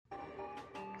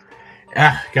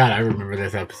Ah, God, I remember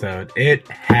this episode. It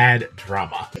had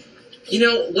drama. You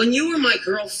know, when you were my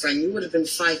girlfriend, you would have been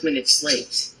 5 minutes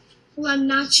late. Well, I'm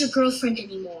not your girlfriend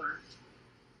anymore.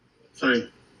 Fine.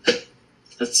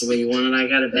 That's the way you want it. I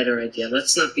got a better idea.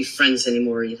 Let's not be friends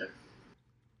anymore either.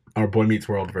 Our Boy Meets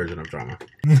World version of drama.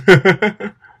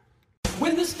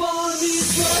 When the spawn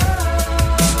meets world,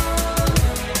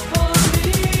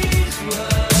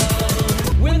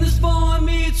 when the spawn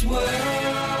meets world.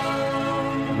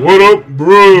 What up,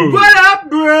 bro? What up,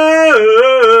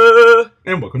 bro?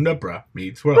 And welcome to Bruh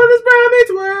Meets World. What is Bro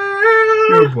Meets World?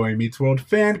 Your Boy Meets World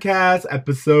Fancast,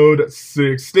 episode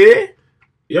 60.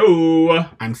 Yo.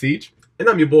 I'm Siege. And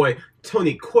I'm your boy,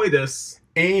 Tony Coitus.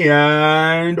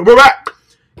 And we're back.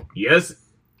 Yes.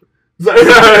 Yep,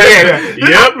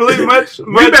 really much.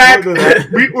 We're back.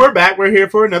 We're back. We're here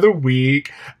for another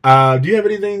week. Do you have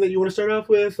anything that you want to start off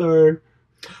with, or?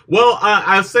 Well,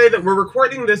 I'll say that we're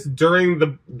recording this during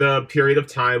the period of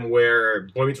time where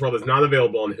Boy Meets World is not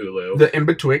available on Hulu. The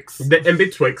in-betwixt. The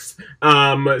in-betwixt.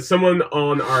 Someone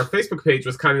on our Facebook page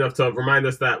was kind enough to remind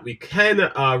us that we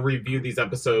can review these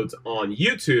episodes on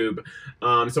YouTube.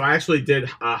 So I actually did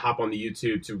hop on the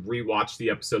YouTube to rewatch the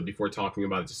episode before talking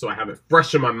about it, just so I have it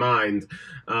fresh in my mind.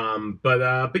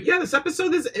 But yeah, this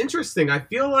episode is interesting. I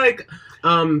feel like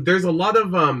there's a lot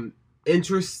of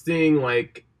interesting,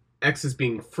 like, exes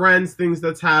being friends, things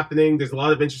that's happening. There's a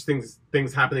lot of interesting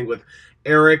things happening with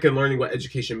Eric and learning what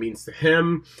education means to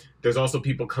him. There's also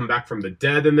people come back from the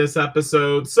dead in this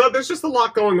episode. So there's just a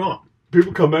lot going on.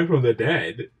 People come back from the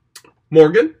dead.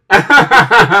 Morgan? We're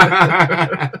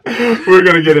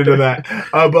going to get into that.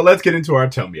 But let's get into our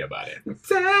Tell Me About It.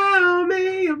 Tell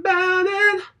me about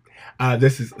it.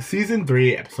 This is Season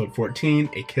 3, Episode 14,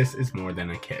 A Kiss is More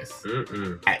Than a Kiss.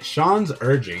 Mm-mm. At Sean's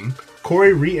urging,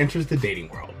 Corey re-enters the dating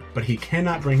world, but he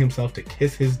cannot bring himself to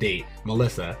kiss his date,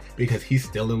 Melissa, because he's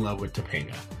still in love with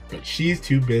Topanga. But she's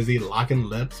too busy locking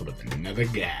lips with another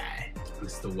guy.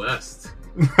 Mr. West.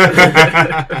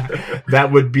 That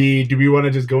would be, do we want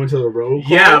to just go into the roll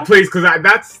call? Yeah, please,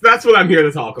 because that's what I'm here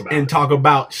to talk about. And talk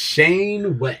about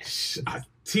Shane West.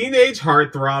 Teenage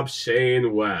heartthrob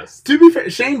Shane West. To be fair,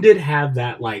 Shane did have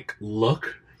that, like,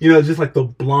 look. You know, just like the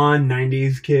blonde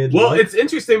 90s kid. Well, look. it's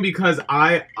interesting because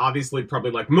I obviously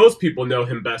probably, like most people, know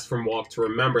him best from Walk to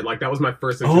Remember. Like, that was my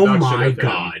first introduction Oh my of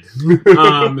him.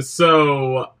 God.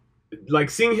 So, like,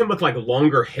 seeing him with, like,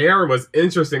 longer hair was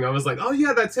interesting. I was like, oh,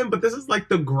 yeah, that's him. But this is, like,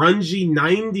 the grungy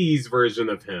 90s version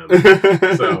of him.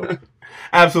 So...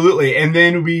 Absolutely. And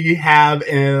then we have,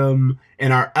 in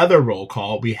our other roll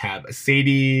call, we have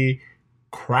Sadie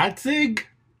Kratzig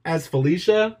as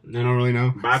Felicia. I don't really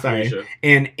know. Bye, Sorry. Felicia.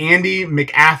 And Andy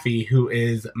McAfee, who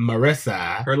is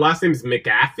Marissa. Her last name's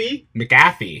McAfee?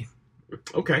 McAfee.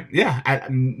 Okay. Yeah.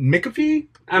 McAfee?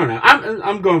 I don't know.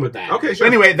 I'm going with that. Okay, sure.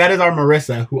 Anyway, that is our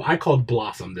Marissa, who I called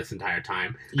Blossom this entire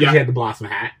time. Yeah. She had the Blossom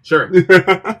hat. Sure.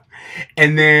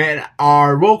 And then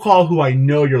our roll call, who I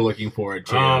know you're looking forward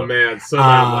to. Oh, man. So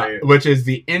badly. Which is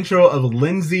the intro of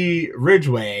Lindsay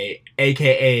Ridgway,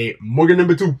 a.k.a. Morgan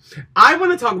number 2. I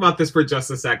want to talk about this for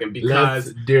just a second because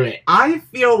Let's do it. I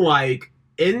feel like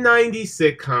in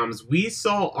 90s sitcoms, we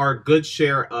saw our good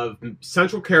share of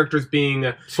central characters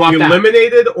being Swapped out.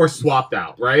 eliminated or swapped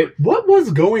out, right? What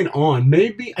was going on?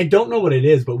 Maybe, I don't know what it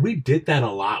is, but we did that a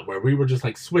lot where we were just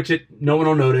like, switch it, no one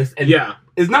will notice. And Yeah.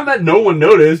 it's not that no one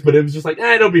noticed, but it was just like,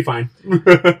 it'll be fine.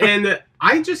 And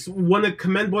I just want to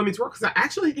commend Boy Meets World because I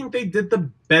actually think they did the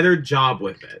better job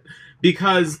with it.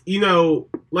 Because, you know,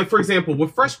 like, for example,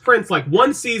 with Fresh Prince, like,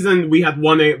 one season we had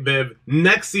one Aunt Viv,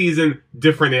 next season,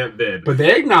 different Aunt Viv. But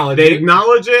they acknowledge They it.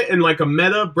 acknowledge it in, like, a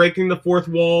meta breaking the fourth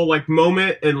wall, like,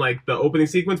 moment in, like, the opening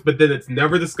sequence, but then it's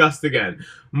never discussed again.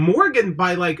 Morgan,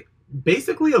 by, like,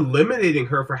 basically eliminating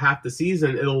her for half the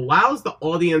season, it allows the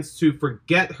audience to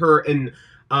forget her and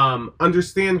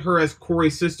understand her as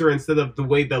Corey's sister instead of the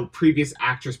way the previous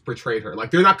actress portrayed her.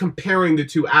 Like, they're not comparing the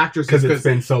two actresses Because it's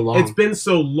been so long. it's been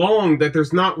so long that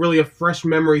there's not really a fresh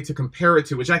memory to compare it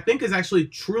to, which I think is actually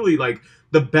truly, like,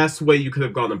 the best way you could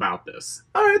have gone about this.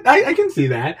 All right, I can see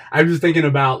that. I'm just thinking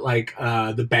about, like,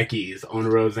 the Beckys on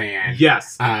Roseanne.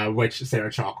 Yes. Which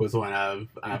Sarah Chalk was one of,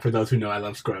 for those who know I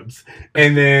love Scrubs.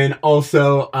 And then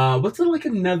also, what's like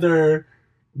another...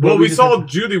 Well, we just saw had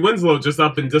Judy Winslow just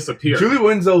up and disappear. Julie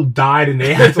Winslow died, and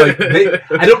they had to, like,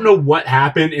 I don't know what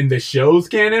happened in the show's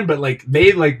canon, but, like,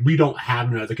 we don't have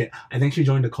her as a kid. I think she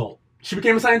joined a cult. She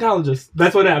became a Scientologist.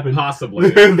 That's what happened. Possibly.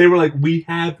 They were like, we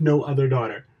have no other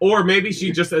daughter. Or maybe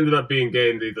she just ended up being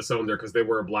gay and they disowned her because they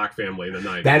were a black family in the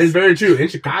 90s. That is very true in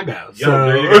Chicago. Yo, So,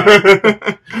 there you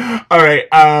go. all right.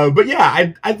 But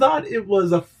yeah, I thought it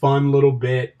was a fun little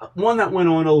bit. One that went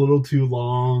on a little too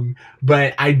long,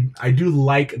 but I do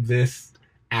like this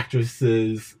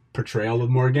actress's portrayal of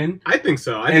Morgan, I think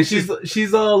so. and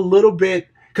she's a little bit,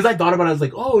 because I thought about it, I was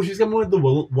like, oh, she's got more of the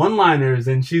one-liners,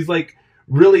 and she's like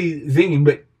really zinging,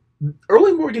 but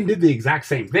early Morgan did the exact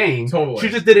same thing. Totally. She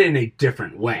just did it in a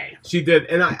different way. She did,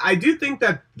 and I do think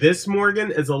that this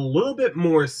Morgan is a little bit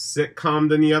more sitcom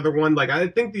than the other one. Like, I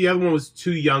think the other one was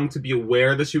too young to be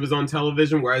aware that she was on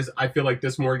television, whereas I feel like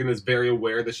this Morgan is very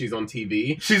aware that she's on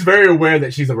TV. She's very aware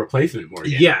that she's a replacement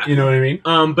Morgan. Yeah. You know what I mean?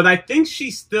 But I think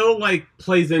she still, like,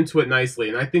 plays into it nicely,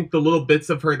 and I think the little bits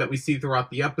of her that we see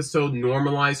throughout the episode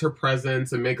normalize her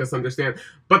presence and make us understand.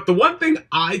 But the one thing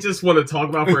I just want to talk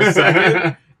about for a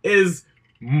second is...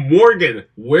 Morgan,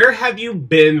 where have you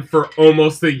been for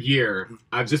almost a year?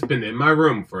 I've just been in my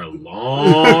room for a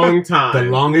long time. The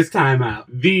longest time out.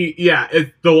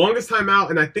 It's the longest time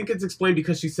out, and I think it's explained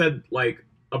because she said, like,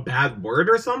 a bad word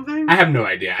or something. I have no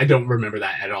idea. I don't remember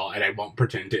that at all, and I won't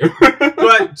pretend to.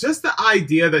 But just the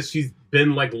idea that she's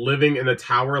been, like, living in a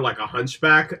tower like a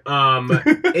hunchback.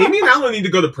 Amy and Alan need to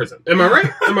go to prison. Am I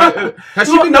right? Has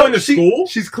she been going to school?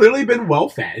 She's clearly been well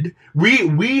fed.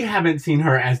 We haven't seen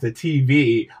her as the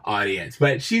TV audience,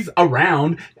 but she's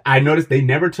around. I noticed they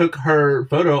never took her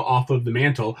photo off of the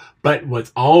mantle, but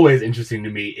what's always interesting to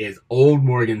me is old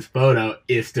Morgan's photo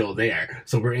is still there.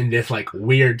 So we're in this, like,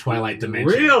 weird Twilight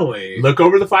dimension. Really? Look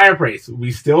over the fireplace.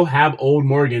 We still have old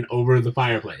Morgan over the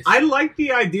fireplace. I like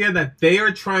the idea that they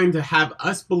are trying to have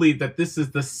us believe that this is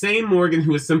the same Morgan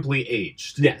who is simply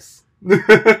aged. Yes.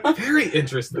 Very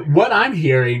interesting. What I'm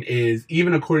hearing is,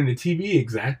 even according to TV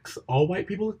execs, all white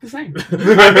people look the same.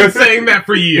 I've been saying that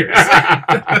for years.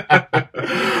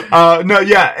 No,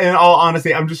 yeah, in all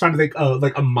honesty, I'm just trying to think,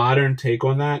 like, a modern take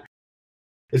on that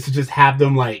is to just have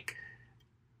them, like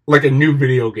a new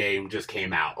video game just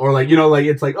came out. Or, like, you know, like,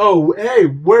 it's like, oh, hey,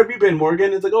 where have you been,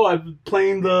 Morgan? It's like, oh, I've been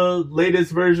playing the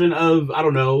latest version of, I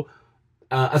don't know,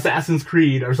 Assassin's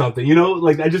Creed or something, you know?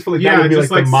 Like, I just feel like that would be, like,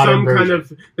 the modern some version. kind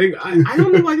of thing. I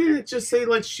don't know why they didn't just say,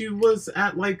 like, she was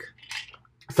at, like...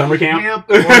 Summer camp?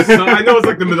 I know it's,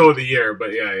 like, the middle of the year,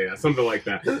 but yeah, something like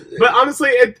that. But honestly,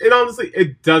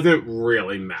 it doesn't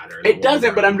really matter. It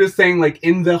doesn't, but I'm just saying, like,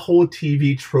 in the whole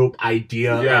TV trope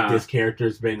idea Yeah. of this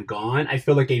character's been gone, I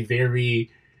feel like a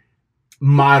very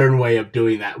modern way of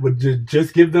doing that would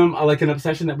just give them, like, an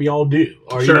obsession that we all do.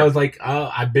 Or, Sure. you know, it's like,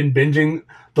 I've been binging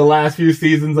the last few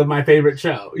seasons of my favorite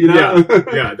show, you know?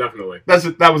 Yeah, definitely.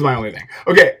 That was my only thing.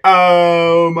 Okay,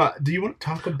 do you want to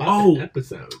talk about the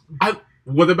episode?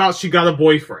 What about she got a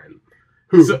boyfriend?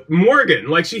 Who? So, Morgan,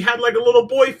 like, she had, like, a little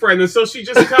boyfriend, and so she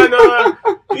just kind of,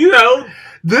 you know...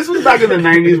 This was back in the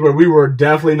 90s where we were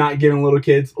definitely not giving little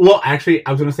kids... Well, actually,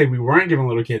 I was going to say we weren't giving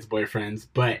little kids boyfriends,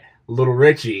 but Little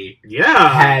Richie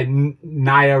had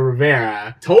Naya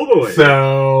Rivera. Totally.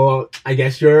 So, I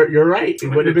guess you're right. It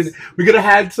would have been... We could have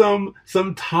had some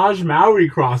Taj Mowry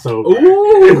crossover.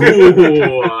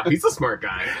 Ooh! He's a smart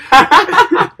guy.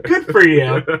 Good for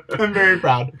you. I'm very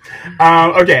proud.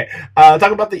 Okay,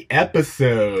 talk about the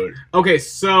episode. Okay,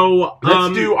 so...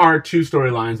 Let's do our two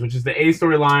storylines, which is the A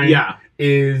storyline. Yeah.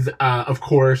 Is, of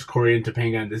course, Corey and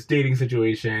Topanga in this dating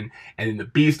situation. And then the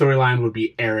B storyline would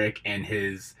be Eric and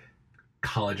his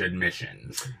college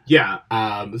admissions. Yeah.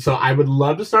 So I would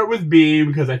love to start with B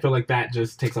because I feel like that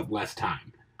just takes up less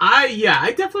time.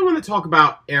 I definitely want to talk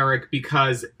about Eric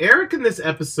because Eric in this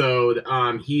episode,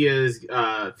 he is,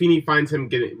 Feeny finds him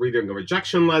reading a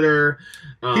rejection letter.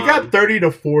 He got 30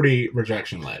 to 40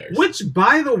 rejection letters. Which,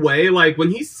 by the way, like, when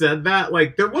he said that,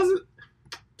 like, there wasn't...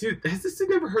 Dude, has this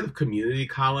dude never heard of community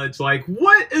college? Like,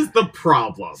 what is the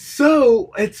problem?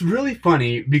 So, it's really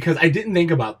funny because I didn't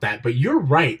think about that, but you're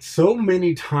right. So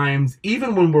many times,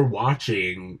 even when we're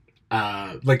watching,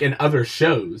 like in other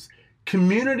shows,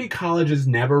 community college is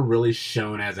never really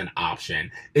shown as an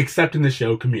option, except in the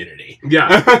show Community.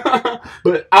 Yeah.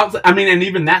 But outside, I mean, and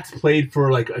even that's played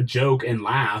for like a joke and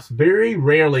laughs. Very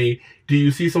rarely do you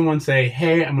see someone say,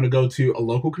 hey, I'm going to go to a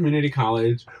local community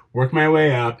college, work my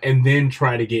way up, and then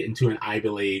try to get into an Ivy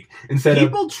League.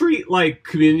 People treat, like,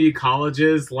 community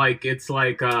colleges like it's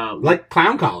like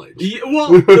clown college. Yeah, well,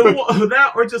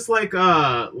 that or just like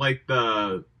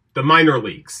the minor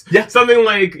leagues. Yeah. Something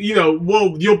like, you know,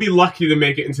 well, you'll be lucky to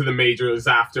make it into the majors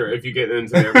after if you get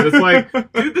into there. But it's like,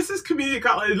 dude, this is community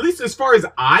college. At least as far as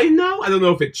I know, I don't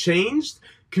know if it changed.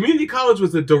 community college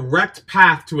was a direct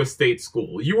path to a state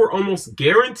school. You were almost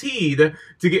guaranteed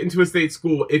to get into a state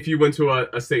school if you went to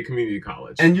a state community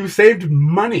college. And you saved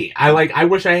money. I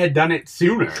wish I had done it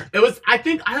sooner. It was,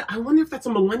 I wonder if that's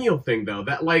a millennial thing, though,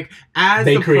 that, like, as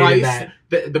They the created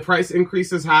price, the price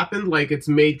increases happened, like, it's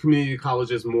made community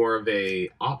colleges more of a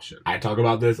option. I talk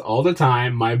about this all the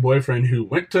time. My boyfriend, who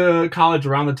went to college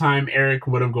around the time Eric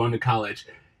would have gone to college,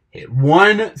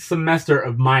 one semester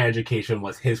of my education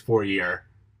was his 4-year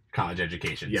college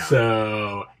education. Yeah.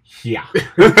 So, yeah.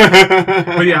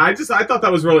 But yeah, I thought that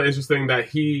was really interesting that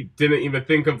he didn't even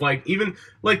think of, like, even,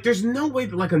 like, there's no way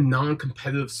that, like, a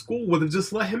non-competitive school would have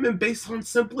just let him in based on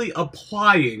simply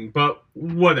applying, but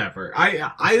whatever.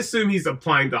 I assume he's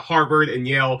applying to Harvard and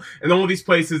Yale and all these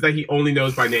places that he only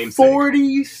knows by name.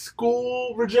 40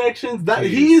 school rejections. That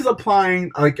he's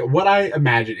applying, like, what I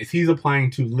imagine is he's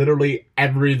applying to literally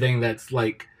everything that's,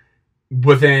 like,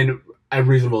 within a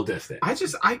reasonable distance.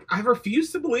 I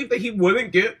refuse to believe that he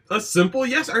wouldn't get a simple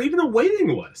yes or even a waiting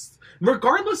list,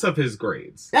 regardless of his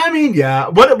grades. I mean, yeah.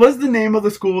 What was the name of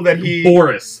the school that he...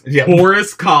 Boris. Yeah.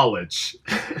 Boris College.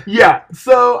 Yeah,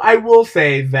 so I will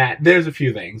say that there's a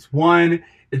few things. One,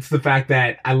 it's the fact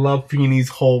that I love Feeney's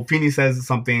whole... Feeney says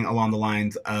something along the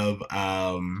lines of,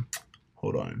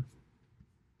 hold on.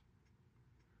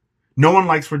 No one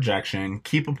likes rejection.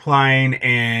 Keep applying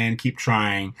and keep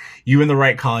trying. You and the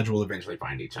right college will eventually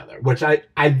find each other. Which I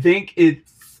think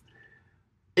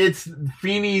it's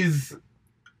Feeney's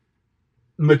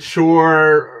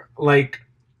mature, like,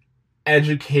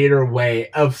 educator way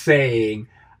of saying,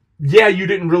 yeah, you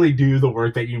didn't really do the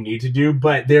work that you need to do,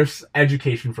 but there's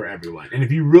education for everyone. And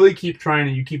if you really keep trying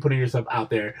and you keep putting yourself out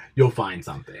there, you'll find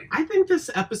something. I think this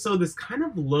episode is kind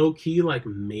of low-key, like,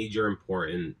 majorly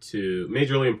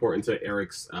important to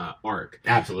Eric's arc.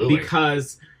 Absolutely.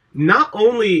 Because not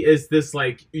only is this,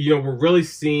 like, you know, we're really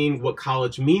seeing what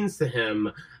college means to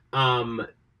him,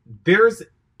 there's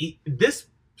this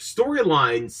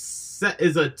storyline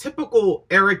is a typical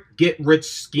Eric get-rich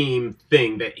scheme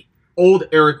thing that old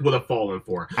Eric would have fallen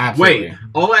for. Absolutely. Wait,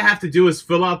 all I have to do is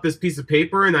fill out this piece of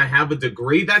paper and I have a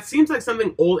degree? That seems like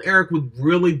something old Eric would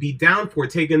really be down for,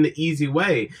 taking the easy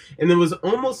way. And it was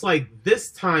almost like this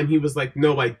time he was like,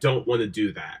 no, I don't want to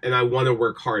do that. And I want to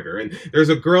work harder. And there's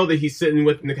a girl that he's sitting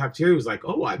with in the cafeteria who was like,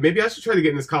 oh, maybe I should try to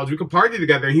get in this college. We could party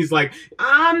together. And he's like,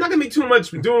 I'm not going to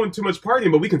be doing too much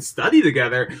partying, but we can study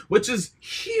together, which is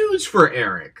huge for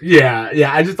Eric.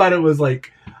 Yeah. I just thought it was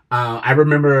like, I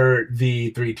remember the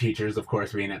 3 teachers, of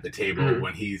course, being at the table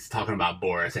when he's talking about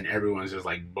Boris, and everyone's just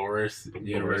like, Boris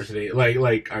University?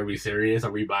 Like, are we serious?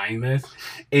 Are we buying this?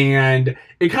 And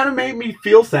it kind of made me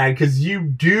feel sad, because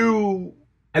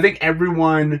I think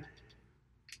everyone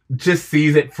just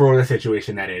sees it for the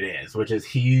situation that it is, which is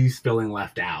he's feeling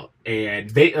left out. And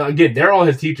they're all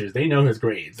his teachers. They know his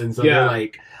grades. And so they're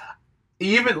like,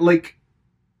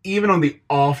 even on the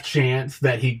off chance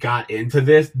that he got into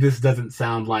this doesn't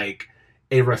sound like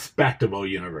a respectable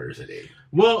university.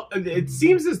 Well, it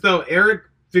seems as though Eric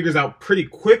figures out pretty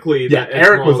quickly that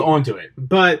Eric was onto it.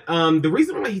 But the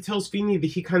reason why he tells Feeney that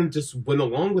he kind of just went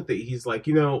along with it, he's like,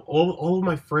 you know, all of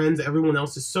my friends, everyone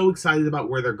else is so excited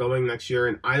about where they're going next year,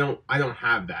 and I don't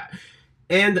have that.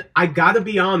 And I gotta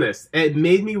be honest, it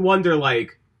made me wonder,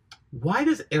 like, why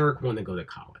does Eric want to go to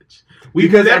college?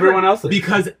 Everyone else is.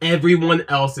 Because everyone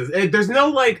else is. There's no,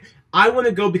 like, I want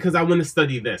to go because I want to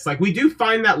study this. Like, we do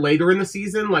find that later in the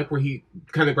season, like, where he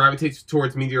kind of gravitates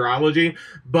towards meteorology.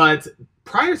 But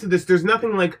prior to this, there's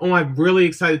nothing like, oh, I'm really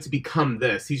excited to become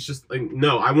this. He's just like,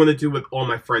 no, I want to do what all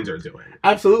my friends are doing.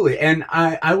 Absolutely. And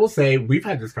I will say, we've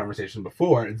had this conversation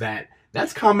before,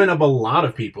 that's common of a lot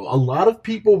of people. A lot of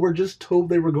people were just told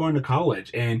they were going to college,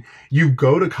 and you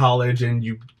go to college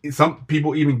and some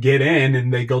people even get in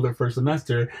and they go their first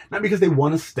semester, not because they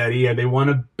want to study or they want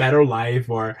a better life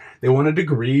or they want a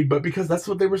degree, but because that's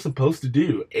what they were supposed to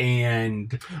do.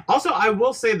 And also, I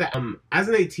will say that as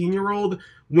an 18-year-old,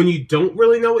 when you don't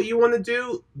really know what you want to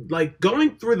do, like,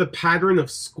 going through the pattern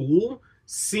of school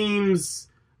seems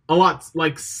a lot,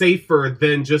 like, safer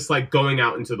than just, like, going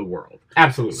out into the world.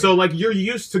 Absolutely. So, like, you're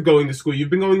used to going to school. You've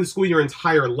been going to school your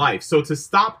entire life. So to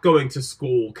stop going to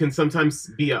school can sometimes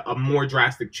be a more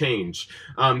drastic change.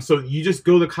 So you just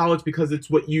go to college because it's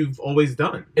what you've always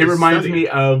done. It reminds me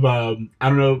of, I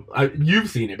don't know, you've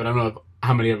seen it, but I don't know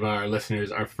how many of our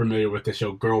listeners are familiar with the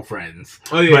show Girlfriends.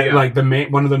 Oh, yeah, Like,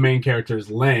 one of the main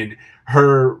characters, Lynn,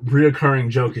 her reoccurring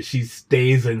joke is she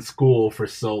stays in school for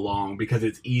so long because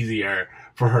it's easier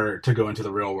for her to go into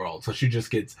the real world. So she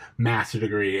just gets master's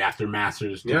degree after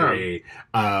master's degree.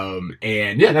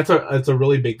 And yeah, that's a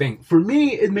really big thing. For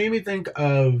me, it made me think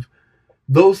of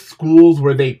those schools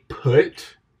where they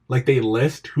put like they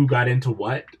list who got into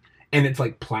what, and it's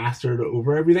like plastered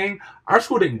over everything. Our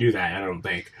school didn't do that, I don't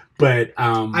think. But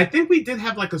I think we did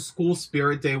have like a school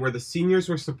spirit day where the seniors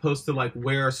were supposed to like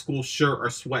wear a school shirt or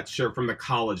sweatshirt from the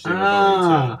college they were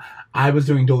going to. I was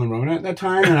doing Dolan Rona at that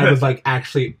time, and I was like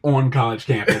actually on college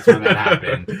campus when that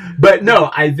happened. But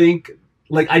no, I think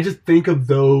like I just think of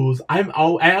those. I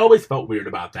always felt weird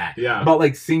about that. Yeah. About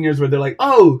like seniors where they're like,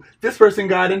 oh, this person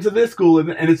got into this school,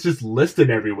 and it's just listed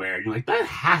everywhere. And you're like, that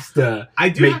has to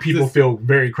make people feel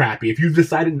very crappy. If you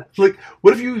decided, like,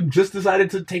 what if you just decided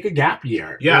to take a gap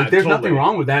year? Yeah, like, there's totally. nothing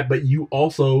wrong with that, but you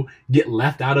also get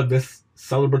left out of this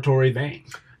celebratory thing.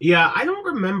 Yeah, I don't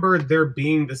remember there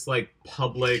being this like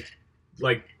public,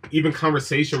 like even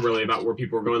conversation really about where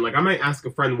people were going. Like I might ask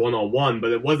a friend one-on-one,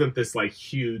 but it wasn't this like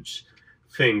huge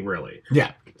thing really.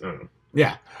 Yeah. I don't know.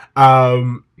 Yeah.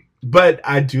 But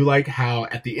I do like how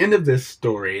at the end of this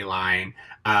storyline,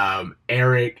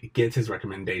 Eric gets his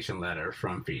recommendation letter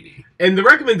from Feeny. And the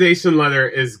recommendation letter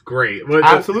is great.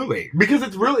 Absolutely. Because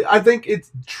it's really, I think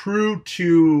it's true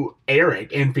to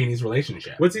Eric and Feeny's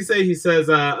relationship. What's he say? He says,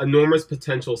 enormous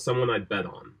potential, someone I'd bet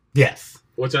on. Yes.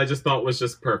 Which I just thought was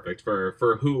just perfect for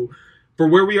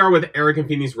where we are with Eric and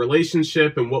Feeny's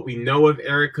relationship and what we know of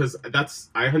Eric, because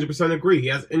I 100% agree. He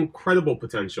has incredible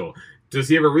potential. Does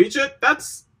he ever reach it?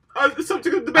 That's a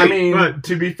subject of debate. I mean,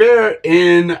 to be fair,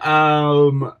 in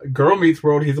Girl Meets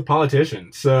World, he's a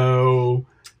politician. So,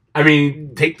 I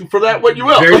mean, take for that what you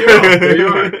will. There you go. There you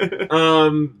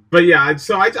are. But yeah,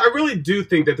 so I really do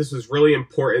think that this was really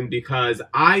important because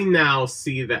I now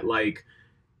see that, like,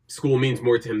 school means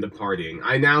more to him than partying.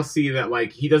 I now see that,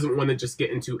 like, he doesn't want to just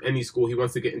get into any school. He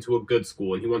wants to get into a good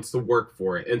school, and he wants to work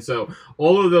for it. And so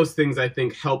all of those things, I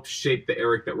think, help shape the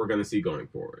Eric that we're going to see going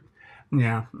forward.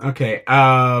 Yeah. Okay.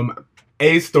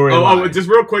 A story. Oh, just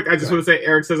real quick, I just want to say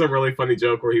Eric says a really funny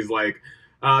joke where he's like,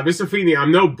 Mr. Feeny,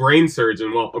 I'm no brain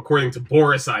surgeon. Well, according to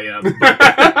Boris, I am.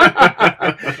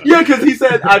 Yeah, because he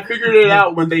said, I figured it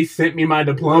out when they sent me my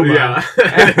diploma. Yeah.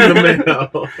 In the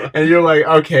mail. And you're like,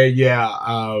 okay, yeah.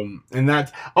 And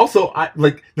that's also,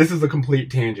 this is a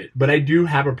complete tangent, but I do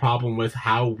have a problem with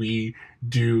how we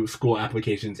do school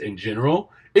applications in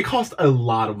general. It costs a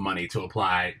lot of money to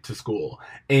apply to school.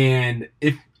 And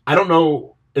I don't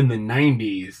know in the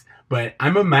 90s, but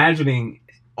I'm imagining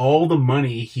all the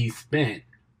money he spent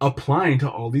applying to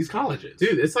all these colleges.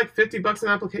 Dude, it's like $50 an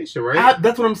application, right?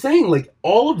 That's what I'm saying. Like,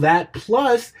 all of that,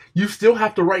 plus you still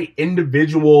have to write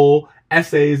individual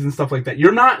essays and stuff like that.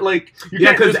 You're not like,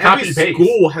 yeah, because every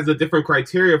school has a different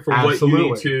criteria for Absolutely.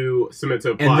 What you need to submit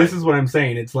to apply. And this is what I'm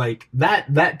saying. It's like,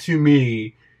 that to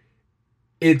me,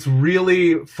 it's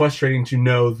really frustrating to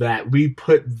know that we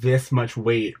put this much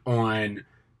weight on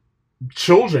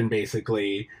children,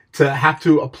 basically, to have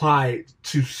to apply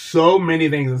to so many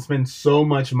things and spend so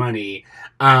much money,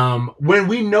 when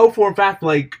we know for a fact,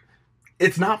 like,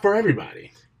 it's not for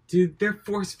everybody. Dude, they're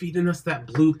force feeding us that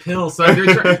blue pill, so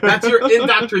that's your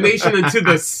indoctrination into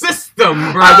the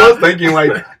system, bro. I was thinking,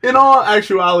 like, in all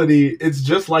actuality, it's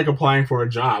just like applying for a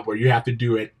job where you have to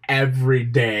do it every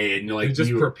day, and you're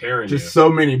just preparing just so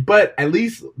many. But at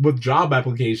least with job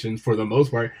applications, for the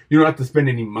most part, you don't have to spend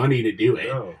any money to do it.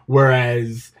 No.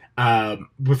 Whereas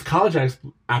with college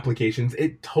applications,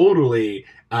 it totally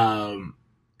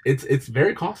it's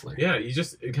very costly. Yeah, you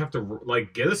have to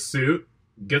like get a suit,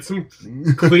 get some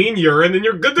clean urine, and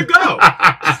you're good to go.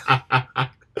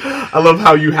 I love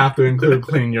how you have to include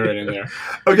clean urine in there.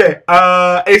 Okay,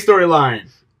 a storyline.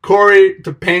 Corey,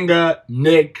 Topanga,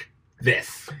 Nick,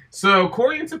 this. So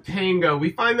Corey and Topanga,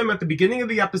 we find them at the beginning of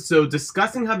the episode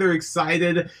discussing how they're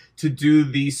excited to do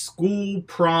the school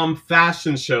prom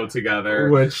fashion show together.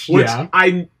 Which yeah.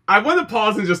 I want to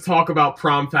pause and just talk about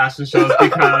prom fashion shows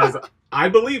because I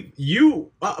believe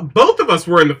you, both of us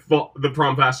were in the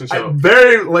prom fashion show.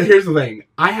 Here's the thing.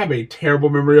 I have a terrible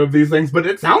memory of these things, but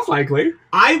it sounds likely.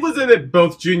 I was in it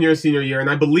both junior and senior year, and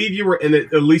I believe you were in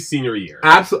it at least senior year.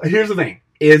 Absolutely. Here's the thing.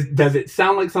 Does it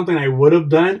sound like something I would have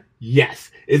done? Yes.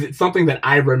 Is it something that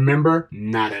I remember?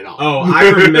 Not at all. Oh, I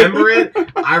remember it.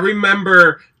 I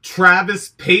remember Travis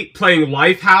Pate playing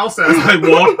Lifehouse as I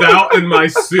walked out in my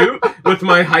suit with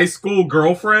my high school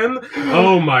girlfriend.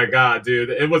 Oh my god,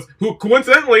 dude. It was, who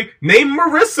coincidentally named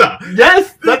Marissa.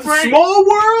 Yes, that's right. Small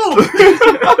world.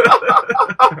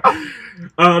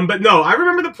 But no, I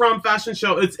remember the prom fashion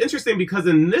show. It's interesting because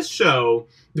in this show,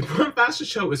 the prom fashion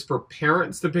show is for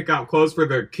parents to pick out clothes for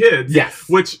their kids. Yes.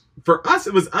 Which, for us,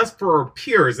 it was us for our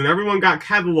peers, and everyone got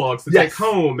catalogs to take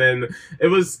home, and it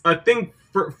was a thing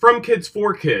from kids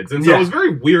for kids. And so it was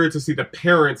very weird to see the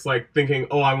parents, like, thinking,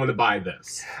 oh, I want to buy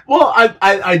this. Well,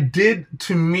 I did,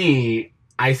 to me,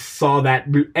 I saw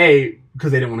that,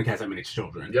 because they didn't want to cast that many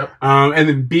children. Yep. And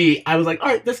then B, I was like, all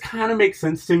right, this kind of makes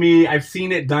sense to me. I've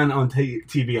seen it done on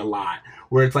TV a lot,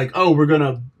 where it's like, oh, we're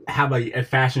gonna have a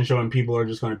fashion show and people are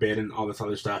just gonna bid and all this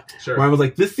other stuff. Sure. Where I was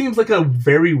like, this seems like a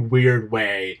very weird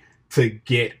way to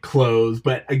get clothes.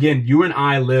 But again, you and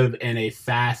I live in a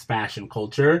fast fashion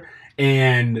culture,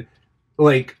 and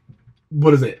like,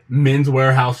 what is it? Men's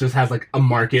Warehouse just has like a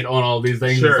market on all these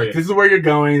things. Sure, it's like, yeah. this is where you're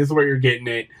going, this is where you're getting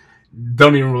it.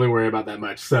 Don't even really worry about that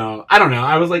much. So I don't know.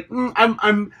 I was like,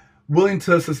 I'm willing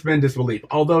to suspend disbelief.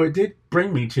 Although it did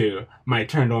bring me to my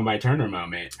Turned On by Turner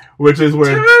moment, which is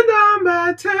where Turned On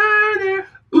by Turner.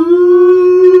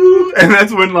 ooh, and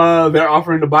that's when they're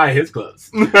offering to buy his clothes.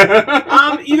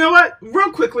 You know what?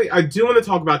 Real quickly, I do want to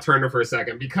talk about Turner for a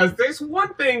second, because there's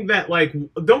one thing that, like,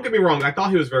 don't get me wrong, I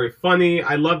thought he was very funny.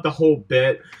 I loved the whole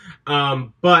bit.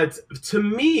 But to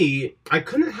me, I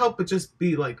couldn't help but just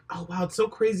be like, oh wow, it's so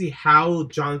crazy how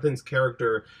Jonathan's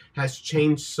character has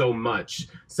changed so much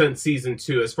since season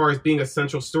 2, as far as being a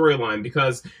central storyline.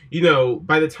 Because, you know,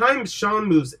 by the time Sean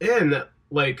moves in,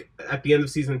 like at the end of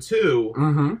season 2,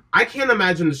 Mm-hmm. I can't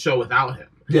imagine the show without him.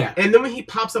 Yeah. And then when he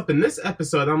pops up in this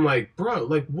episode, I'm like, bro,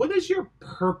 like, what is your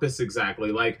purpose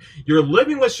exactly? Like, you're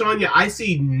living with Sean, yet I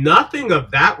see nothing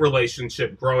of that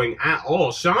relationship growing at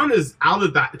all. Sean is out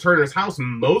of that Turner's house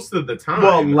most of the time.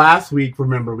 Well, last week,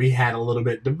 remember, we had a little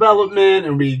bit of development,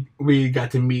 and we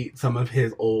got to meet some of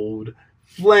his old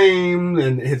flames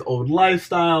and his old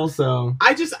lifestyle. So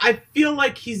I feel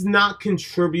like he's not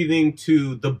contributing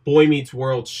to the Boy Meets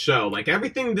World show. Like,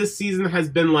 everything this season has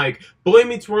been like Boy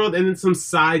Meets World and then some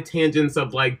side tangents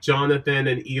of like Jonathan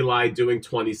and Eli doing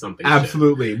 20-something shit.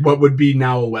 absolutely, what would be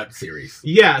now a web series.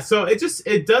 Yeah, so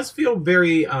it does feel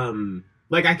very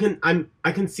like I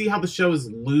can see how the show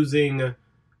is losing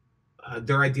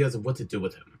their ideas of what to do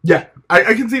with him. Yeah,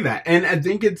 I can see that. And I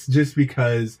think it's just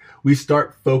because we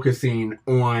start focusing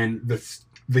on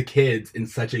the kids in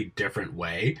such a different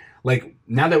way. Like,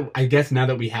 now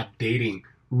that we have dating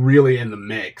really in the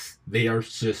mix, they are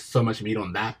just so much meat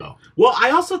on that bone. Well,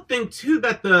 I also think too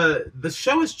that the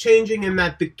show is changing in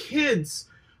that the kids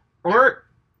aren't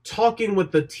talking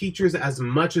with the teachers as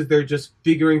much as they're just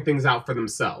figuring things out for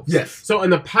themselves. Yes. So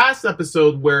in the past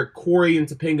episode where Corey and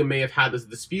Topanga may have had this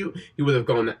dispute, he would have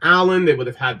gone to Alan, they would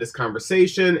have had this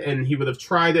conversation, and he would have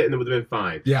tried it and it would have been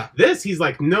fine. Yeah. This, he's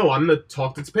like, no, I'm going to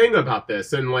talk to Topanga about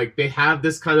this. And like, they have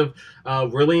this kind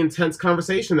of really intense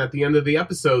conversation at the end of the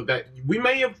episode that we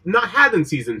may have not had in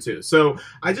season 2. So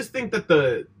I just think that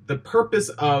the purpose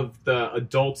of the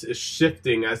adults is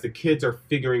shifting as the kids are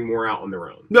figuring more out on their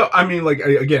own. No, I mean, like,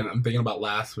 again, I'm thinking about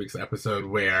last week's episode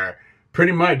where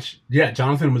pretty much, yeah,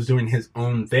 Jonathan was doing his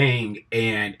own thing,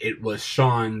 and it was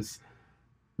Sean's,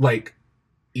 like,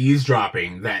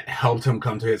 eavesdropping that helped him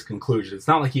come to his conclusion. It's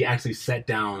not like he actually sat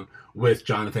down with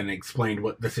Jonathan and explained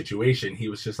what the situation. He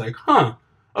was just like, huh,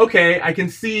 okay, I can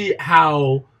see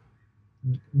how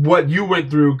what you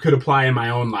went through could apply in my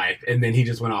own life. And then he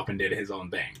just went off and did his own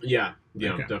thing. Yeah,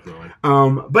 Okay. definitely.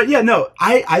 But yeah, no,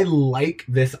 I like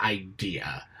this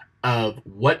idea of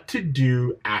what to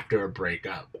do after a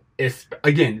breakup.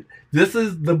 Again, this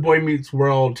is the Boy Meets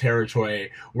World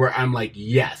territory where I'm like,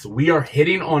 yes, we are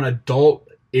hitting on adult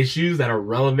issues that are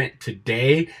relevant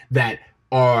today that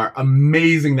are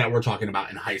amazing that we're talking about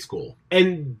in high school.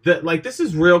 And this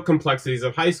is real complexities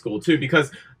of high school too,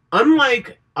 because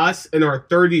unlike us in our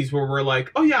 30s where we're like,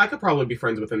 oh yeah, I could probably be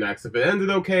friends with an ex if it ended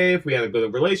okay, if we had a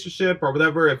good relationship or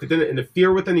whatever, if it didn't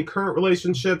interfere with any current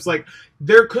relationships, like,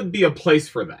 there could be a place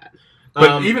for that.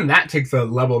 But even that takes a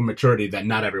level of maturity that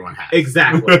not everyone has.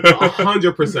 Exactly.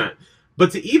 100%.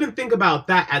 But to even think about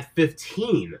that at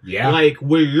 15, Yeah. like,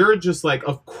 where you're just like,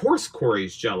 of course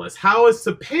Corey's jealous. How is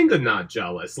Topanga not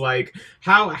jealous? Like,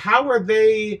 how are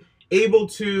they able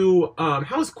to,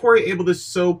 how is Corey able to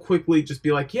so quickly just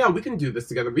be like, yeah, we can do this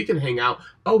together, we can hang out.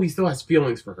 Oh, he still has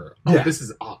feelings for her. Oh, Yeah. this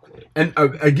is awkward. And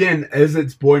again, as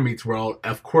it's Boy Meets World,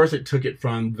 of course it took it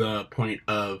from the point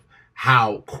of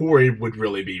how Corey would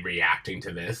really be reacting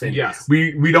to this. And Yes.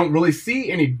 we don't really see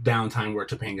any downtime where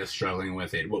Topanga's struggling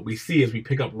with it. What we see is we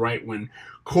pick up right when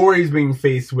Corey's being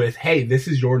faced with, hey, this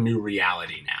is your new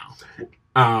reality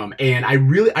now. And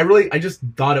I just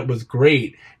thought it was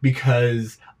great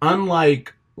because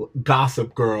unlike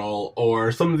Gossip Girl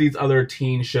or some of these other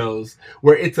teen shows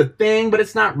where it's a thing, but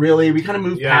it's not really, we kind of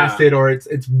move past it, or it's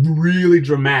really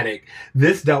dramatic.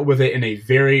 This dealt with it in a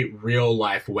very real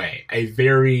life way. A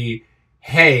very,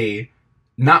 hey,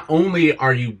 not only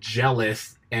are you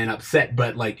jealous and upset,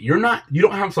 but like you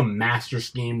don't have some master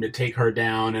scheme to take her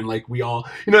down, and like we all,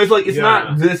 it's like, it's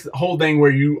not this whole thing where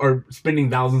you are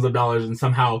spending thousands of dollars and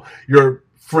somehow you're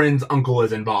friend's uncle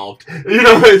is involved.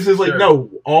 It's just like, Sure. no,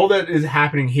 all that is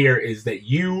happening here is that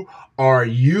you are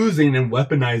using and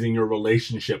weaponizing your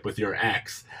relationship with your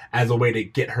ex as a way to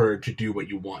get her to do what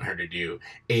you want her to do.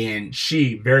 And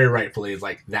she very rightfully is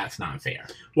like, that's not fair.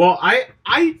 Well,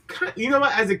 you know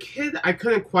what? As a kid, I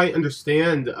couldn't quite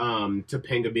understand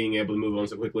Topanga being able to move on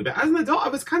so quickly. But as an adult, I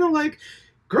was kind of like,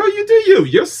 girl, you do you.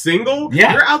 You're single.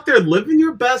 Yeah. You're out there living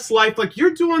your best life. Like,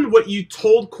 you're doing what you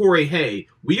told Corey, hey,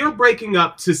 we are breaking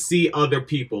up to see other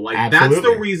people. Like, Absolutely. that's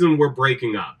the reason we're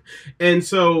breaking up. And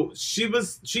so she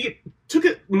took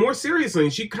it more seriously,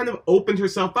 and she kind of opened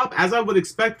herself up, as I would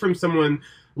expect from someone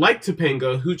like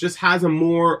Topanga, who just has a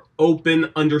more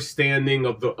open understanding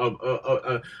of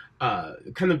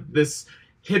kind of this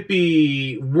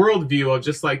hippie worldview of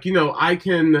just like, I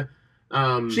can...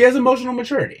 She has emotional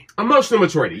maturity. Emotional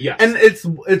maturity, yes. And it's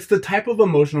the type of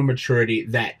emotional maturity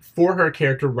that for her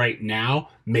character right now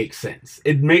makes sense.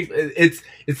 It's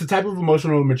the type of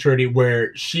emotional maturity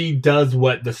where she does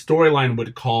what the storyline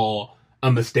would call a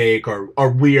mistake or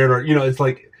weird, or it's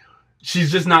like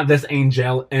she's just not this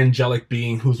angelic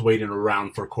being who's waiting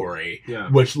around for Corey, Yeah.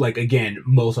 which, like, again,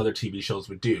 most other TV shows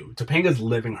would do. Topanga's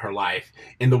living her life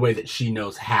in the way that she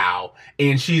knows how,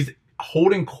 and she's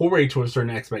holding Corey to a certain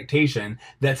expectation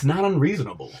that's not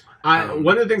unreasonable.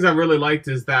 One of the things I really liked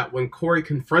is that when Corey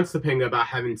confronts Topanga about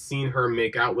having seen her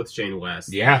make out with Shane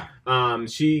West, Yeah.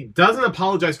 she doesn't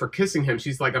apologize for kissing him.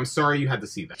 She's like, I'm sorry you had to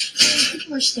see that.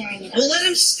 People are staring at Well, us. let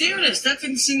him stare at us. That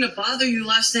didn't seem to bother you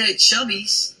last night at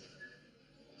Chubby's.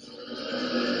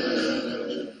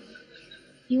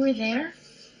 You were there?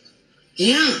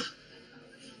 Yeah.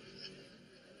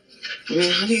 I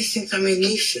mean, how do you think that made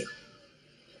me feel?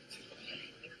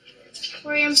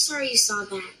 Corey, I'm sorry you saw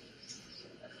that. Well,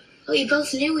 we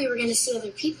both knew we were going to see other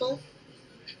people.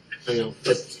 I know,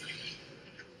 but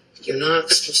you're not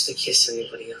supposed to kiss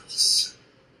anybody else.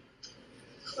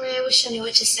 Corey, I wish I knew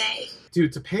what to say.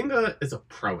 Dude, Topanga is a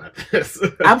pro at this.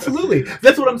 Absolutely.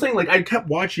 That's what I'm saying. Like, I kept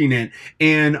watching it,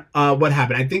 and what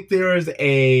happened? I think there is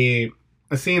a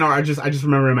scene, or I just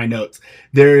remember in my notes,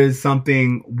 there is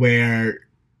something where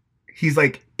he's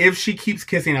like, if she keeps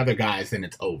kissing other guys, then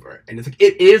it's over. And it's like,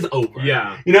 it is over.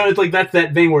 Yeah. It's like, that's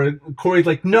that thing where Corey's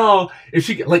like, no, if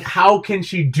she, like, how can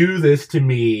she do this to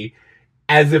me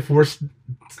as if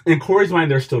in Corey's mind,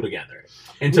 they're still together.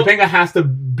 And Well- Topanga has to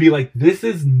be like,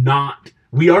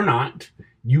 we are not.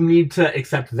 You need to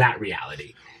accept that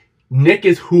reality. Nick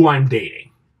is who I'm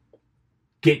dating.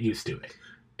 Get used to it.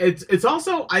 It's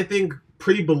also, I think,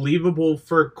 pretty believable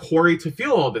for Corey to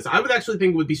feel all this. I would actually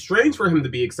think it would be strange for him to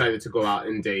be excited to go out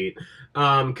and date,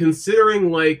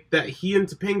 considering like that he and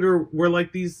Topanga were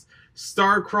like these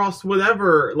star-crossed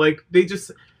whatever. Like they just,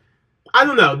 I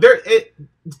don't know.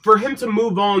 For him to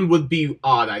move on would be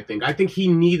odd. I think he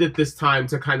needed this time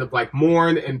to kind of like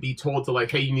mourn and be told to like,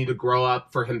 hey, you need to grow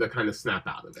up, for him to kind of snap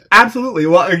out of it. Absolutely.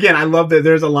 Well, again, I love that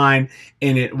there's a line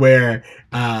in it where,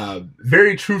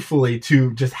 very truthfully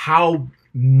to just how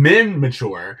men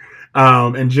mature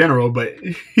in general, but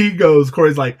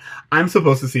Corey's like, I'm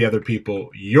supposed to see other people,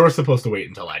 you're supposed to wait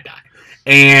until I die.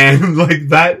 And like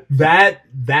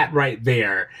that right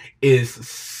there is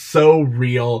so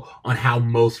real on how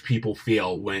most people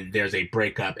feel when there's a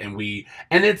breakup, and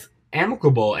it's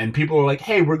amicable, and people are like,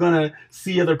 hey, we're gonna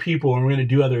see other people and we're gonna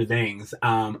do other things.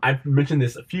 I've mentioned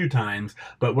this a few times,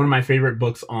 but one of my favorite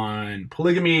books on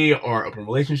polygamy or open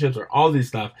relationships or all these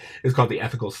stuff is called The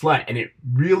Ethical Slut, and it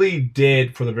really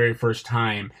did, for the very first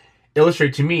time,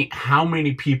 illustrate to me how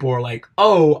many people are like,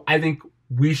 oh, I think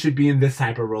we should be in this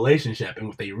type of relationship, and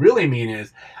what they really mean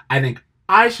is, I think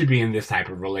I should be in this type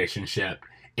of relationship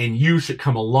and you should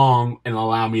come along and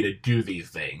allow me to do these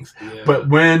things. Yeah. But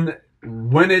when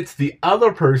it's the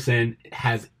other person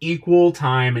has equal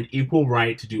time and equal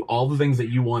right to do all the things that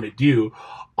you want to do,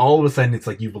 all of a sudden it's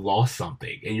like you've lost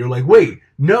something. And you're like, wait,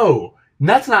 no,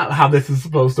 that's not how this is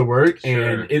supposed to work. Sure.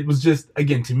 And it was just,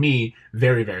 again, to me,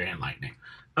 very, very enlightening.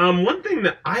 One thing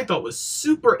that I thought was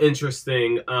super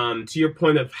interesting, to your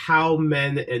point of how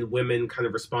men and women kind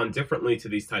of respond differently to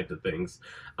these types of things.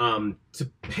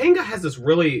 Topanga has this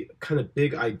really kind of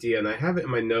big idea, and I have it in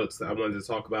my notes that I wanted to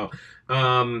talk about.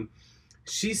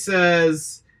 She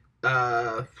says,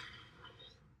 sorry,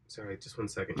 just one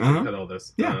second. Uh-huh. Cut all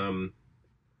this. Yeah.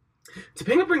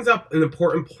 Topanga brings up an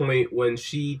important point when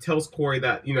she tells Corey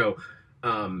that,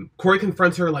 Corey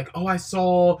confronts her like, oh, I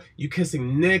saw you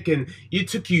kissing Nick, and it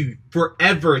took you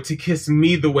forever to kiss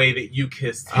me the way that you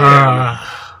kissed him.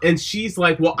 And she's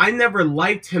like, well, I never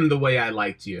liked him the way I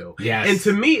liked you. Yes. And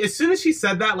to me, as soon as she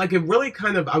said that, like, it really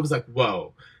kind of, I was like,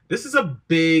 whoa, this is a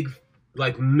big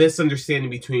like misunderstanding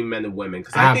between men and women,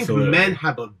 because I think Absolutely. men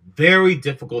have a very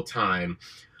difficult time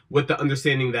with the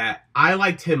understanding that I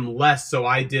liked him less, so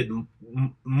I did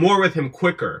more with him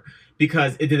quicker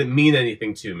because it didn't mean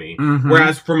anything to me. Mhm.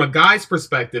 Whereas from a guy's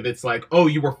perspective, it's like, oh,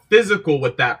 you were physical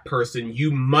with that person,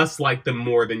 you must like them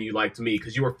more than you liked me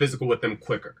because you were physical with them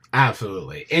quicker.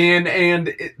 Absolutely. And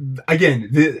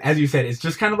again, as you said, it's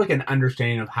just kind of like an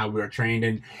understanding of how we're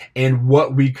trained and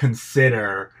what we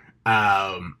consider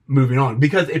moving on.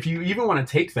 Because if you even want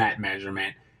to take that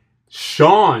measurement,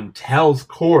 Sean tells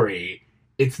Corey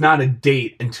it's not a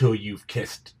date until you've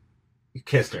kissed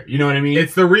her. You know what I mean?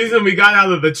 It's the reason we got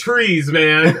out of the trees,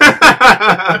 man.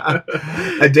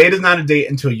 A date is not a date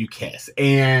until you kiss.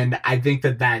 And I think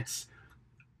that that's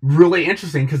really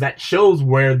interesting because that shows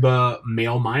where the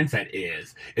male mindset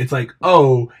is. It's like,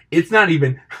 oh, it's not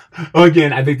even...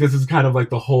 Again, I think this is kind of like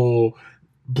the whole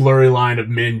blurry line of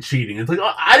men cheating. It's like,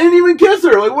 oh, I didn't even kiss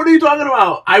her. Like, what are you talking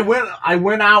about? I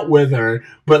went out with her,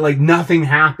 but like nothing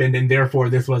happened, and therefore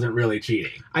this wasn't really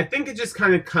cheating. I think it just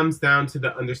kind of comes down to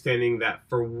the understanding that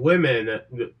for women,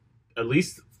 at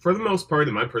least for the most part,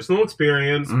 in my personal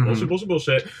experience,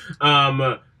 bullshit,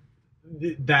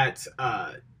 that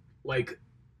like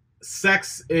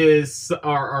sex is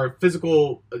our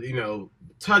physical,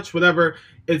 touch, whatever.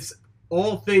 It's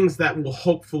all things that will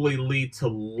hopefully lead to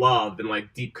love and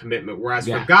like deep commitment. Whereas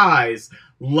for guys,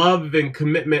 love and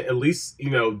commitment, at least,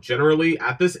 generally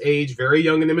at this age, very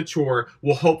young and immature,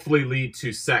 will hopefully lead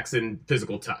to sex and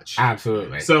physical touch.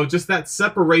 Absolutely. So just that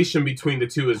separation between the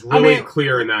two is really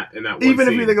clear in that one even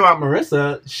scene. if you think about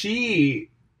Marissa, she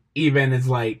even is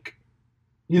like,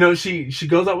 she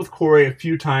goes out with Corey a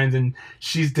few times and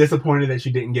she's disappointed that she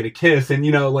didn't get a kiss. And,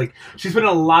 like she's putting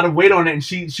a lot of weight on it and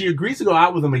she agrees to go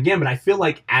out with him again. But I feel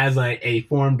like as a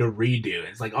form to redo,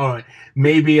 it's like, oh,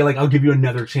 maybe like I'll give you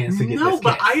another chance to get this kiss. No,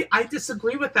 but I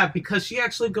disagree with that because she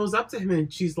actually goes up to him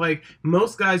and she's like,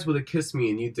 most guys would have kissed me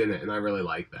and you didn't. And I really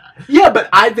like that. Yeah, but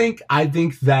I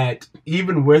think that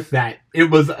even with that, it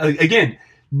was, again,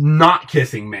 not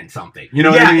kissing meant something. You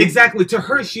know what I mean? Exactly. To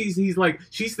her, she's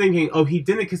thinking, oh, he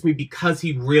didn't kiss me because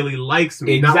he really likes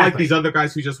me. Exactly. Not like these other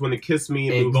guys who just want to kiss me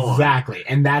and move on. Exactly.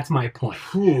 And that's my point.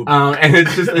 Ooh. And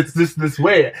it's just this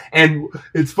way. And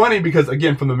it's funny because,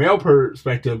 again, from the male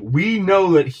perspective, we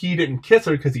know that he didn't kiss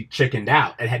her because he chickened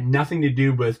out. It had nothing to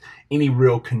do with any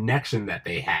real connection that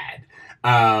they had.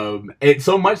 It's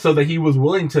so much so that he was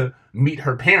willing to meet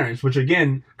her parents, which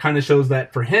again kind of shows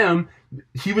that for him,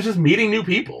 he was just meeting new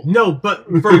people. No, but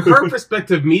from her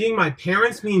perspective, meeting my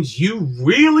parents means you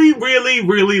really, really,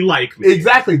 really like me.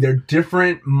 Exactly. They're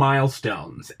different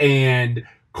milestones. And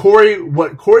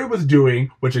what Corey was doing,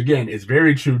 which again is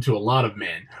very true to a lot of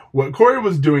men, what Corey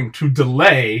was doing to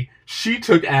delay, she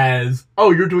took as,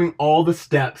 oh, you're doing all the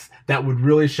steps that would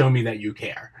really show me that you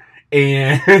care.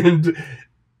 And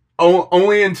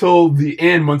only until the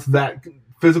end, once that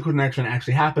physical connection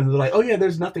actually happens, they're like, oh yeah,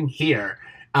 there's nothing here.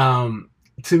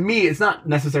 To me, it's not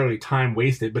necessarily time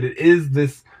wasted, but it is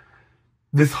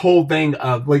this whole thing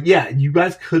of like, yeah, you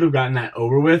guys could have gotten that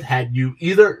over with had you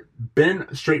either been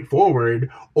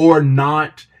straightforward or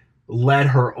not led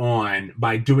her on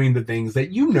by doing the things that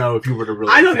if you were to really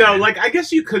I don't know, offend. like I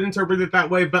guess you could interpret it that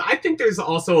way, but I think there's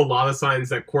also a lot of signs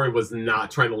that Corey was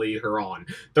not trying to lead her on.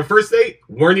 The first date,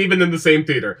 weren't even in the same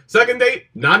theater. Second date,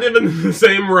 not even in the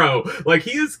same row. Like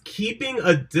he is keeping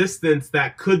a distance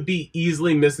that could be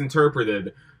easily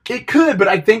misinterpreted. It could, but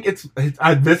I think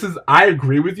I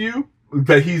agree with you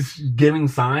that he's giving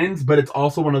signs, but it's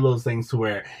also one of those things to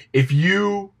where if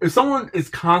someone is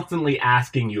constantly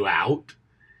asking you out,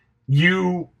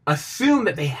 you assume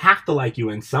that they have to like you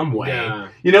in some way. Yeah.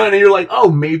 And then you're like,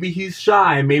 oh, maybe he's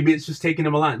shy. Maybe it's just taking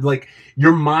him a lot. Like,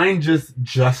 your mind just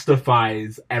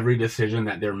justifies every decision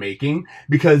that they're making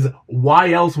because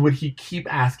why else would he keep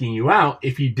asking you out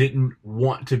if he didn't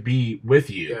want to be with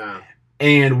you? Yeah.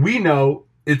 And we know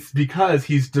it's because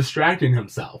he's distracting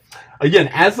himself. Again,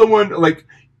 as someone, like,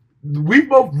 we've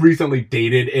both recently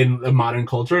dated in the modern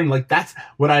culture, and, like, that's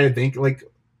what I think, like,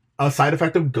 a side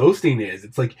effect of ghosting is.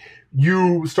 It's like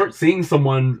you start seeing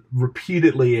someone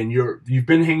repeatedly and you've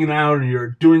been hanging out and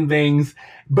you're doing things,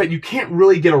 but you can't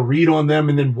really get a read on them,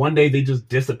 and then one day they just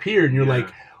disappear and you're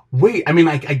like, wait, I mean,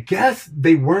 like, I guess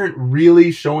they weren't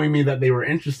really showing me that they were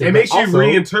interested. It makes you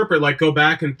reinterpret, like, go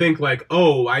back and think, like,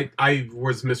 oh, I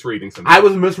was misreading something. I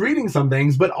was misreading some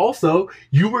things, but also,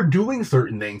 you were doing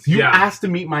certain things. You asked to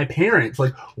meet my parents.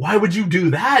 Like, why would you do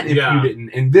that if you didn't?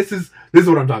 And this is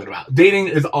what I'm talking about. Dating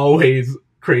is always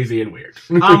crazy and weird.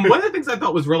 One of the things I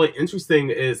thought was really interesting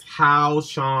is how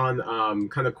Sean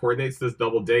kind of coordinates this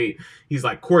double date. He's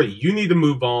like, Corey, you need to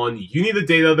move on. You need to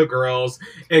date other girls.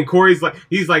 And Corey's like,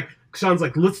 he's like, Sean's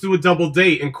like, let's do a double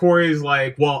date. And Corey's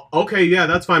like, well, okay, yeah,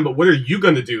 that's fine. But what are you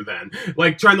going to do then?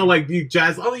 Like, trying to, like, be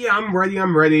jazz. Oh, yeah, I'm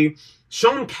ready.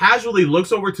 Sean casually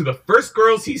looks over to the first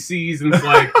girls he sees and is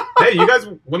like, hey, you guys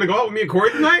want to go out with me and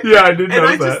Corey tonight? Yeah, I did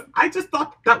know that. I just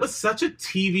thought that was such a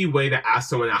TV way to ask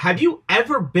someone out. Have you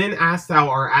ever been asked out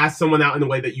or asked someone out in a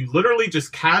way that you literally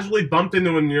just casually bumped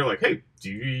into and you're like, hey,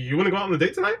 do you want to go out on a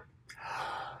date tonight?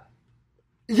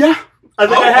 Yeah. I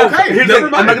think I have. Okay, Here's never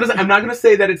like, mind. I'm not gonna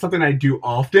say that it's something I do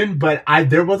often, but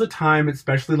there was a time,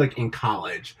 especially like in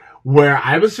college, where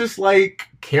I was just like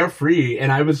carefree,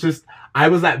 and I was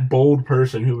that bold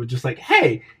person who would just like,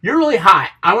 hey, you're really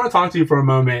hot. I want to talk to you for a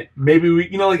moment. Maybe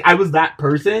like I was that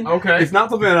person. Okay. It's not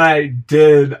something that I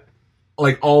did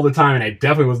like all the time, and I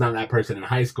definitely was not that person in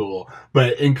high school.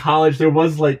 But in college, there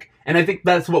was like, and I think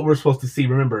that's what we're supposed to see.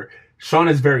 Remember, Sean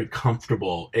is very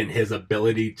comfortable in his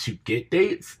ability to get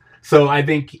dates. So I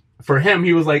think for him,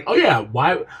 he was like, oh yeah,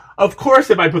 why? Of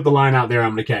course, if I put the line out there,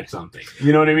 I'm going to catch something.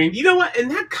 You know what I mean? You know what? And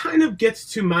that kind of gets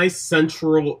to my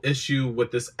central issue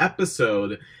with this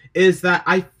episode, is that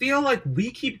I feel like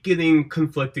we keep getting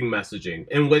conflicting messaging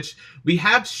in which we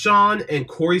have Sean and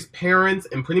Corey's parents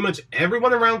and pretty much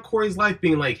everyone around Corey's life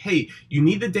being like, hey, you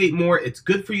need to date more. It's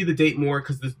good for you to date more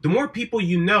because the more people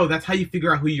you know, that's how you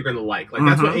figure out who you're going to like. Like,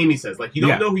 that's what Amy says. Like, you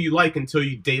don't know who you like until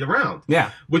you date around.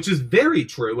 Yeah. Which is very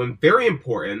true and very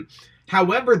important.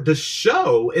 However, the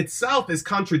show itself is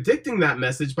contradicting that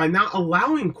message by not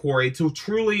allowing Corey to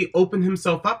truly open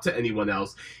himself up to anyone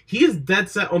else. He is dead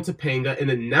set on Topanga,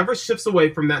 and it never shifts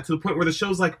away from that to the point where the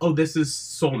show's like, oh, this is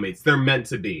soulmates. They're meant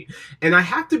to be. And I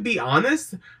have to be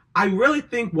honest, I really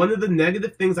think one of the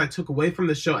negative things I took away from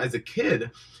the show as a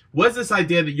kid was this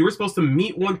idea that you were supposed to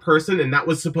meet one person and that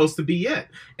was supposed to be it.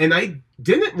 And I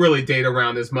didn't really date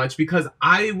around as much because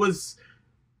I always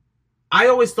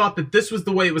thought that this was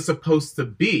the way it was supposed to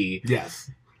be.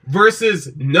 Yes.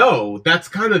 Versus, no, that's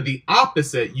kind of the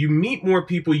opposite. You meet more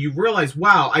people, you realize,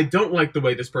 wow, I don't like the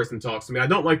way this person talks to me. I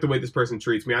don't like the way this person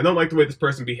treats me. I don't like the way this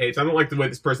person behaves. I don't like the way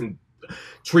this person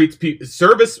treats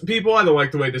service people. I don't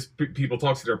like the way this people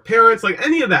talk to their parents. Like,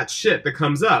 any of that shit that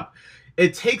comes up.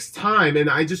 It takes time, and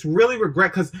I just really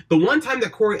regret, because the one time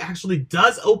that Corey actually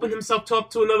does open himself up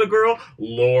to another girl,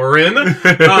 Lauren,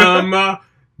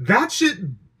 that shit...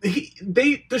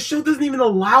 the show doesn't even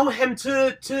allow him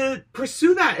to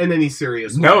pursue that in any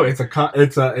serious way. No, it's an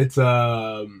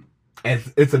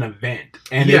event,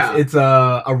 and it's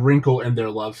a wrinkle in their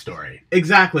love story.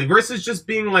 Exactly. Versus just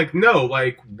being like, no,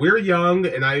 like, we're young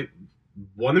and I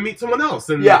want to meet someone else.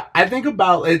 And yeah, I think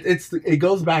about it. It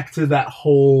goes back to that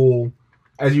whole,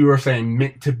 as you were saying,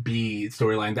 meant to be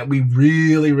storyline that we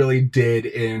really, really did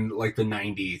in like the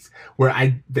 90s, where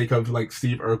I think of like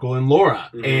Steve Urkel and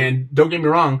Laura. Mm-hmm. And don't get me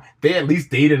wrong, they at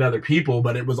least dated other people,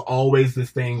 but it was always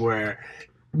this thing where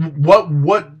what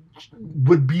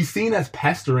would be seen as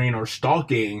pestering or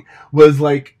stalking was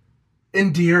like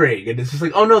endearing. And it's just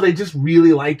like, oh no, they just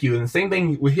really like you. And the same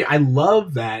thing with here. I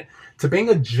love that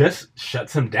Topanga just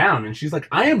shuts him down and she's like,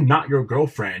 I am not your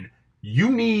girlfriend.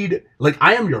 You need, like,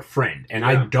 I am your friend, and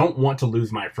I don't want to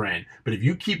lose my friend. But if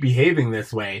you keep behaving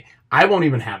this way, I won't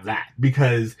even have that,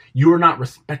 because you are not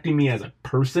respecting me as a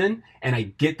person, and I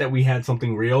get that we had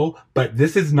something real, but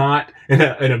this is not, in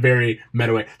a very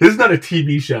meta way, this is not a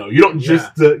TV show. You don't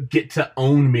just get to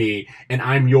own me, and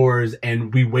I'm yours,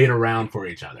 and we wait around for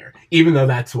each other, even though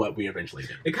that's what we eventually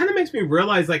do. It kind of makes me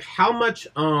realize, like, how much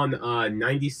on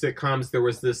 90s sitcoms there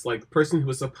was this, like, person who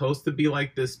was supposed to be,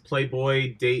 like, this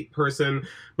playboy date person,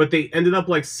 but they ended up,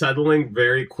 like, settling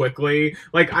very quickly.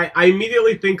 Like, I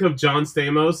immediately think of John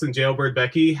Stamos and Jailbird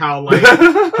Becky, how, like,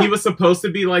 he was supposed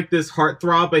to be, like, this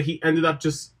heartthrob, but he ended up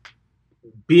just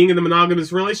being in a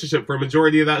monogamous relationship for a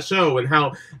majority of that show, and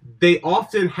how they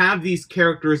often have these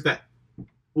characters that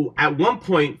at one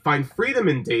point find freedom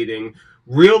in dating,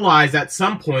 realize at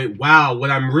some point, wow,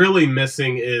 what I'm really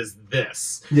missing is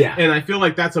this. Yeah. And I feel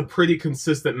like that's a pretty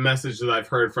consistent message that I've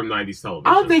heard from 90s television.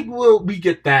 I don't think we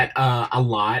get that a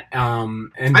lot.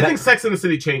 And I think Sex and the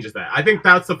City changes that. I think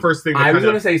that's the first thing. I was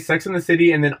going to say Sex and the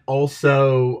City, and then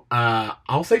also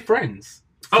I'll say Friends.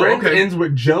 Friends ends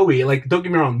with Joey. Like, don't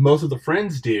get me wrong, most of the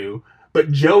Friends do.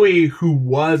 But Joey, who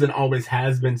was and always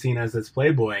has been seen as this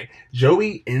playboy,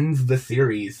 Joey ends the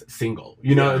series single.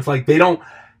 You know, it's like they don't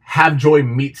have Joey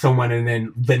meet someone and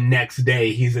then the next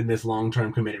day he's in this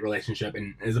long-term committed relationship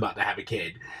and is about to have a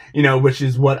kid. You know, which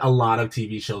is what a lot of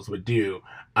TV shows would do.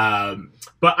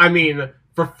 But, I mean,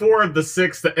 for 4 of the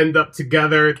 6 to end up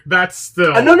together, that's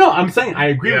still... No, I'm saying I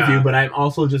agree with you, but I'm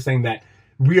also just saying that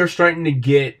we are starting to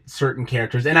get certain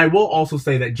characters. And I will also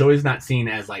say that Joey's not seen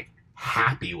as, like,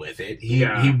 happy with it. He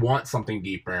wants something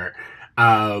deeper.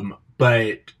 But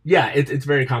But yeah, it's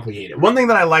very complicated. One thing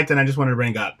that I liked and I just wanted to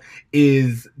bring up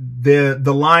is the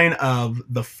line of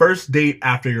the first date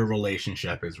after your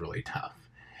relationship is really tough.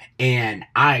 And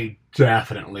I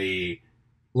definitely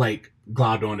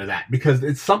globbed onto that because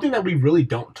it's something that we really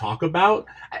don't talk about,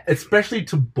 especially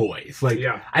to boys.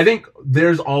 I think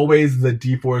there's always the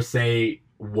divorcee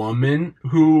woman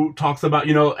who talks about,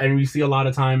 and we see a lot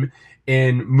of time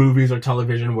in movies or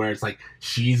television where it's like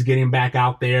she's getting back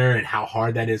out there and how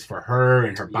hard that is for her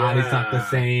and her body's not the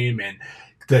same and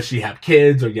does she have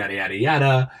kids or yada yada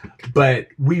yada. But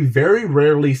we very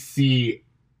rarely see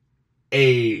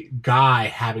a guy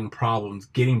having problems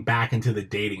getting back into the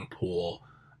dating pool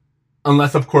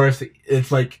unless of course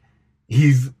it's like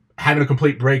he's having a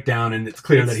complete breakdown and it's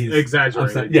clear that he's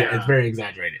exaggerated. Upset. Yeah, it's very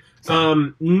exaggerated.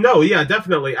 So. No, yeah,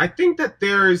 definitely. I think that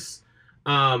there's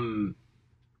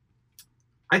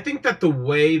I think that the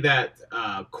way that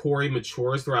Corey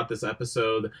matures throughout this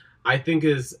episode, I think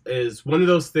is one of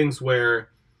those things where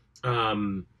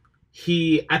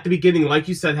he, at the beginning, like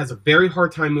you said, has a very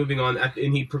hard time moving on,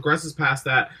 and he progresses past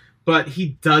that, but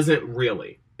he doesn't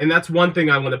really. And that's one thing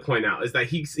I want to point out, is that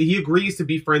he agrees to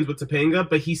be friends with Topanga,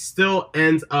 but he still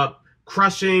ends up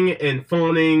crushing and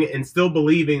fawning and still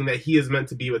believing that he is meant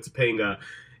to be with Topanga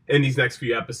in these next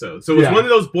few episodes. So it's one of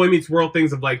those Boy Meets World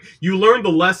things of like, you learned the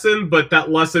lesson, but that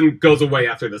lesson goes away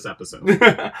after this episode.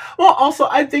 Well, also,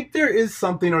 I think there is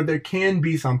something, or there can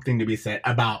be something to be said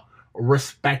about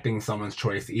respecting someone's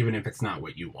choice, even if it's not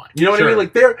what you want. You know what I mean?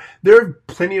 Like, there are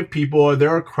plenty of people, or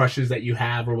there are crushes that you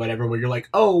have or whatever, where you're like,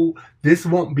 oh, this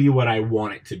won't be what I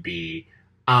want it to be.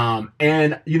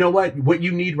 And you know what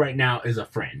you need right now is a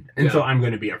friend. And so I'm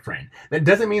going to be a friend. That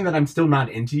doesn't mean that I'm still not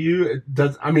into you. It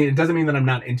doesn't mean that I'm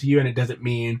not into you. And it doesn't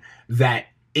mean that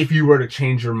if you were to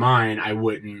change your mind, I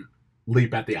wouldn't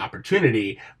leap at the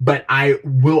opportunity, but I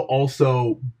will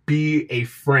also be a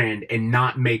friend and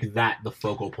not make that the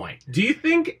focal point. Do you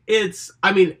think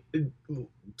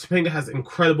Topanga has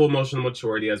incredible emotional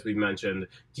maturity, as we mentioned.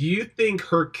 Do you think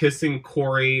her kissing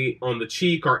Corey on the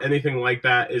cheek or anything like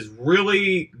that is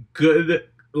really good?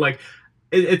 Like,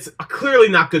 it's clearly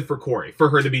not good for Corey, for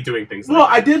her to be doing things like that. Well,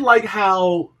 I did like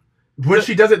how when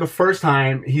she does it the first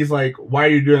time, he's like, why are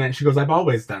you doing that? And she goes, I've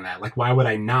always done that. Like, why would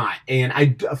I not?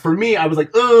 And for me, I was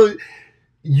like, oh,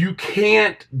 you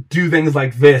can't do things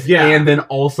like this and then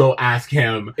also ask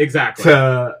him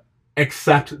to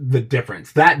accept the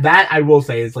difference. That I will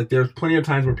say is like, there's plenty of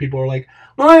times where people are like,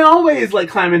 well, I always like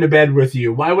climb into bed with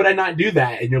you. Why would I not do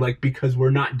that? And you're like, because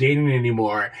we're not dating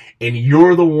anymore, and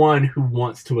you're the one who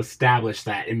wants to establish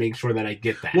that and make sure that I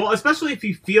get that. Well, especially if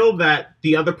you feel that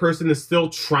the other person is still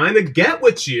trying to get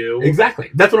with you.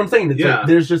 Exactly. That's what I'm saying. It's like,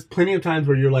 there's just plenty of times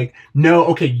where you're like, no,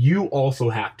 okay, you also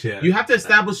have to. You have to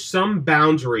establish some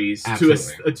boundaries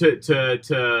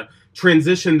to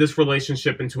transition this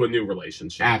relationship into a new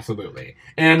relationship. Absolutely.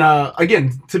 And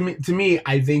again, to me,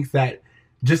 I think that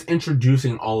just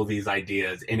introducing all of these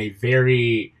ideas in a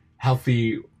very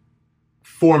healthy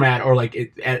format, or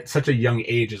like at such a young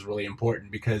age, is really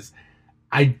important, because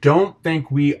I don't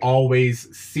think we always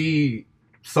see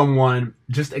someone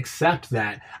just accept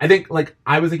that. I think, like,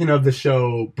 I was thinking of the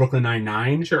show Brooklyn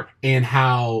Nine-Nine, and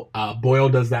how Boyle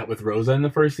does that with Rosa in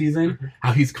the first season,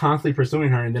 how he's constantly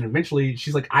pursuing her, and then eventually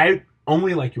she's like, I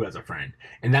only like you as a friend,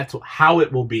 and that's how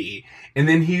it will be. And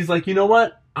then he's like, you know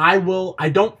what? I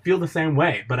don't feel the same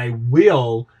way, but I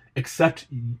will accept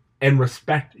and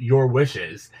respect your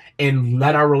wishes and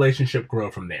let our relationship grow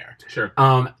from there. Sure.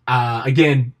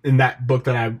 Again, in that book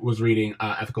that I was reading,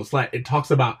 Ethical Slut, it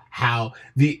talks about how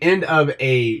the end of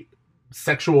a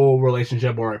sexual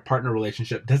relationship or a partner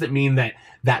relationship doesn't mean that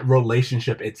that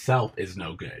relationship itself is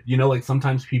no good. You know, like,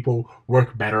 sometimes people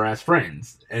work better as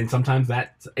friends, and sometimes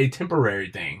that's a temporary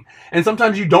thing. And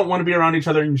sometimes you don't want to be around each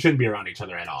other and you shouldn't be around each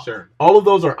other at all. Sure. All of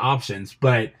those are options,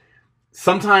 but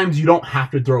sometimes you don't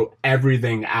have to throw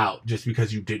everything out just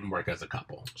because you didn't work as a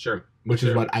couple. Sure. Which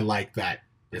is what I like that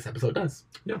this episode does.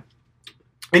 Yeah.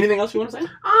 Anything else you want to say?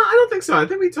 I don't think so. I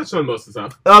think we touched on most of the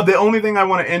stuff. The only thing I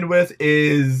want to end with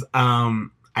is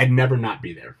I'd never not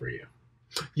be there for you.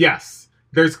 Yes.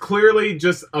 There's clearly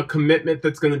just a commitment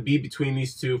that's going to be between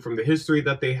these two, from the history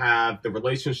that they have, the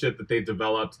relationship that they've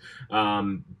developed,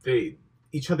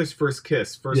 each other's first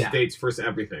kiss, first dates, first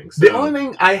everything. So. The only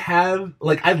thing I have,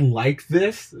 like, I like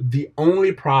this. The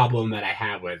only problem that I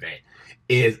have with it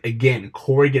is, again,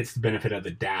 Corey gets the benefit of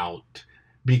the doubt,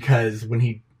 because when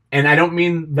he, and I don't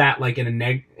mean that like in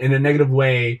a negative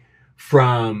way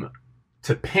from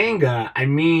Topanga, I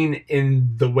mean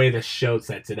in the way the show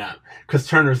sets it up. Because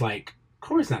Turner's like,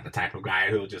 Corey's not the type of guy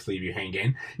who'll just leave you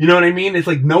hanging. You know what I mean? It's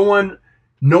like, no one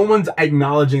no one's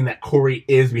acknowledging that Corey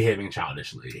is behaving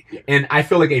childishly. Yeah. And I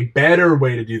feel like a better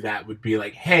way to do that would be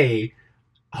like, hey,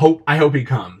 I hope he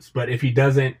comes, but if he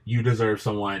doesn't, you deserve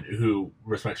someone who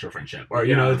respects your friendship. Or,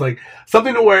 you know, it's like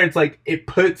something to where it's like it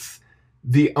puts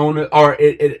the owner, or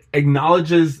it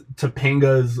acknowledges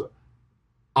Topanga's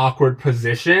awkward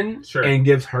position and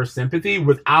gives her sympathy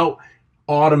without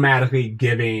automatically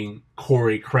giving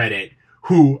Corey credit,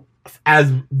 who,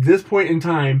 as this point in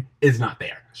time, is not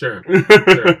there. Sure,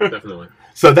 definitely.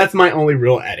 So that's my only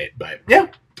real edit, but yeah.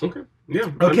 Okay.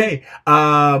 Yeah. Okay.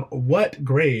 What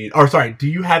grade? Or sorry, do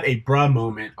you have a bruh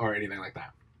moment or anything like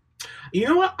that? You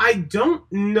know what? I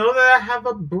don't know that I have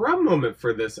a bruh moment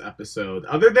for this episode.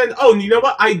 Other than, you know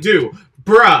what? I do.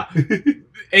 Bruh.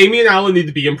 Amy and Alan need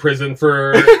to be in prison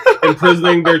for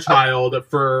imprisoning their child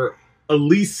for at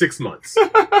least 6 months.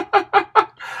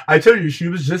 I told you, she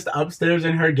was just upstairs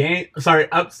in her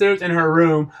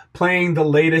room playing the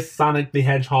latest Sonic the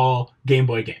Hedgehog Game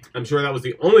Boy game. I'm sure that was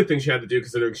the only thing she had to do,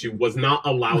 considering she was not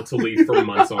allowed to leave for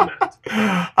months on that.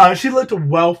 She looked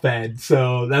well fed,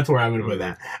 so that's where I'm going to put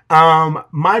that.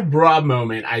 My bruh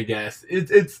moment, I guess,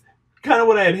 it's kind of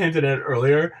what I had hinted at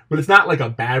earlier, but it's not like a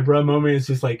bad bruh moment. It's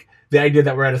just like the idea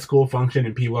that we're at a school function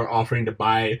and people are offering to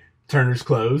buy Turner's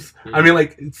clothes. Mm-hmm. I mean,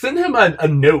 like, send him a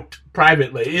note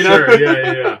privately, you know? Sure,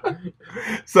 yeah.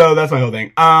 So that's my whole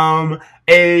thing.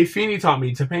 Topanga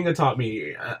taught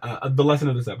me the lesson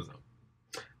of this episode.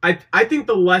 I think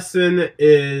the lesson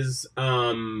is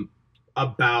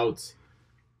about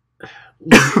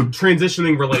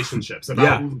transitioning relationships,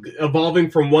 about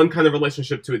evolving from one kind of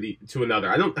relationship to another.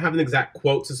 I don't have an exact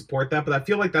quote to support that, but I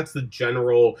feel like that's the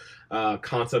general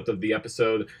concept of the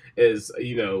episode, is,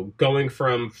 you know, going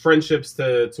from friendships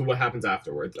to what happens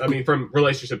afterwards. I mean, from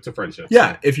relationship to friendship.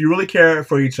 Yeah, if you really care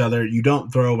for each other, you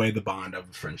don't throw away the bond of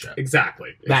a friendship.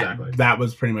 Exactly. That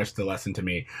was pretty much the lesson to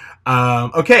me.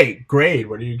 Okay, grade.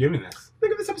 What are you giving this? I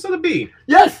think of this episode a B.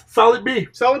 Yes, solid B.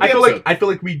 Solid B. I feel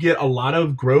like we get a lot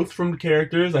of growth from the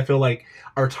characters. I feel like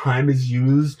our time is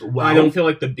used well. I don't feel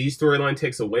like the B storyline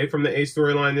takes away from the A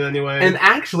storyline in any way. And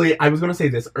actually, I was going to say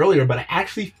this earlier, but I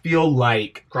actually feel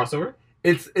like crossover.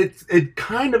 It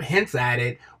kind of hints at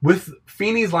it with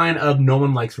Feeney's line of "No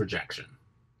one likes rejection."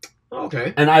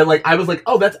 Okay. And I was like,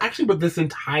 oh, that's actually what this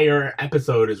entire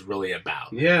episode is really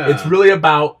about. Yeah. It's really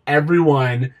about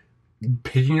everyone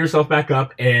picking yourself back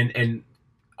up and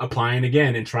applying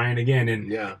again and trying again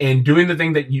and doing the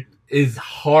thing that is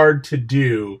hard to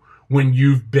do when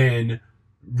you've been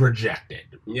rejected.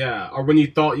 Yeah, or when you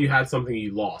thought you had something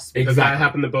you lost. Because that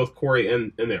happened to both Corey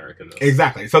and Eric in this.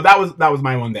 Exactly. So that was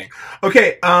my one thing.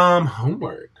 Okay,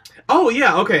 homework. Oh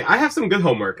yeah, okay. I have some good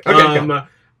homework. Okay,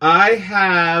 I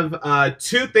have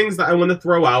 2 things that I want to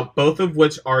throw out, both of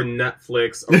which are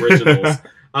Netflix originals.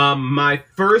 My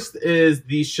first is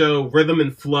the show Rhythm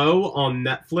and Flow on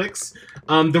Netflix.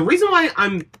 The reason why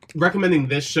I'm recommending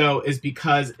this show is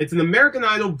because it's an American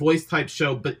Idol voice type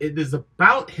show, but it is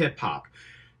about hip hop.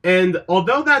 And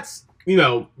although that's, you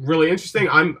know, really interesting,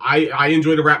 I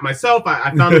enjoy to rap myself.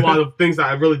 I found a lot of things that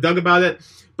I really dug about it.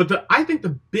 But I think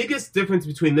the biggest difference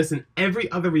between this and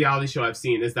every other reality show I've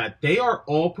seen is that they are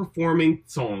all performing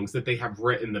songs that they have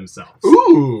written themselves.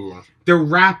 Ooh. They're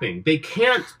rapping. They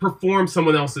can't perform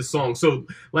someone else's song. So,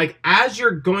 like, as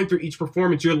you're going through each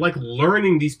performance, you're, like,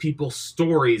 learning these people's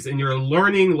stories. And you're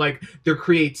learning, like, their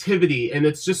creativity. And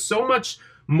it's just so much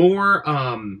more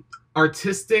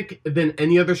artistic than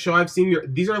any other show I've seen.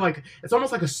 These are like, it's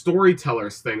almost like a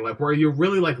storyteller's thing, like where you're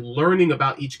really like learning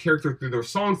about each character through their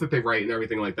songs that they write and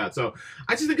everything like that. So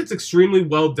I just think it's extremely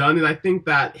well done, and I think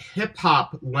that hip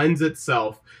hop lends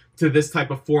itself to this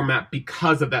type of format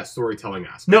because of that storytelling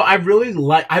aspect. No, I really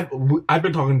like. I've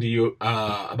been talking to you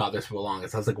about this for the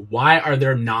longest. I was like, why are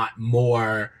there not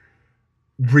more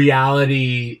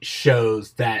reality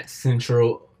shows that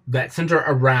center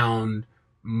around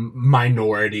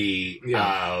minority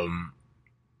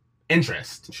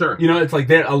interest? Sure. You know, it's like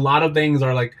a lot of things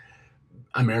are like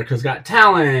America's Got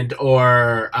Talent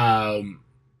or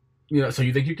you know, So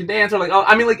You Think You Can Dance, or like,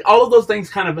 I mean, like all of those things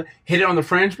kind of hit it on the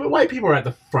fringe, but white people are at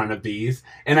the front of these.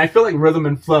 And I feel like Rhythm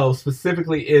and Flow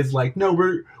specifically is like, no,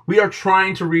 we are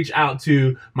trying to reach out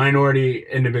to minority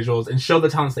individuals and show the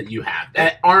talents that you have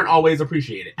that aren't always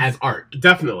appreciated as art.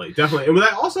 Definitely. And what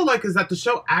I also like is that the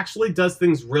show actually does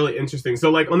things really interesting. So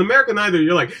like on American Idol,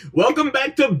 you're like, welcome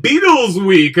back to Beatles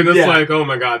Week. And it's like, oh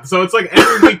my God. So it's like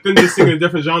every week then just singing a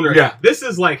different genre. Yeah. This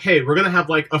is like, hey, we're going to have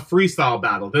like a freestyle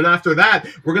battle. Then after that,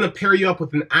 we're going to pair you up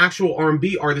with an actual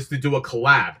R&B artist to do a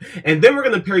collab. And then we're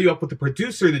going to pair you up with a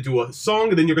producer to do a song.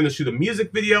 And then you're going to shoot a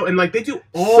music video. And like they do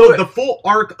all the full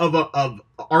arc of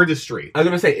artistry. I was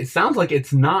gonna say, it sounds like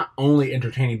it's not only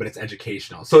entertaining, but it's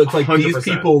educational. So it's like 100%. these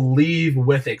people leave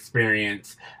with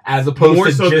experience as opposed More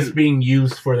to so just than- being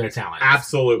used for their talent.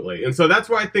 Absolutely. And so that's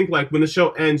where I think, like, when the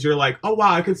show ends, you're like, oh,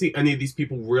 wow, I can see any of these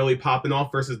people really popping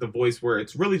off versus The Voice, where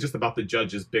it's really just about the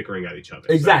judges bickering at each other.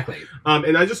 So, Exactly.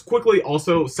 and I just quickly,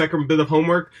 also, second bit of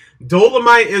homework,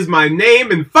 Dolomite is my name,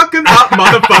 and fucking up,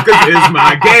 motherfuckers, is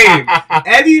my game.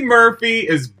 Eddie Murphy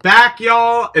is back,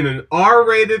 y'all, in an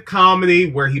R-rated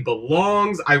comedy where he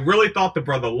belongs. I really thought the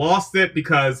brother lost it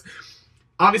because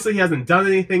obviously he hasn't done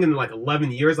anything in like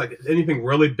 11 years, like anything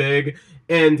really big.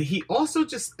 And he also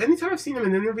just, anytime I've seen him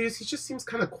in interviews, he just seems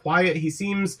kind of quiet. He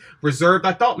seems reserved.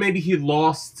 I thought maybe he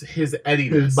lost his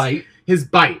Eddie-ness. His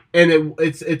bite. And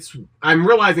it's I'm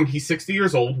realizing he's 60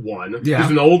 years old, one. Yeah.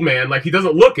 He's an old man. Like, he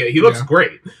doesn't look it. He looks Yeah.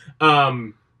 great.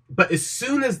 But as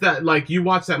soon as that, like, you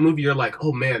watch that movie, you're like,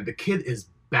 oh man, the kid is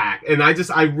back. And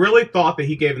I really thought that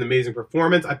he gave an amazing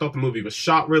performance. I thought the movie was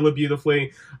shot really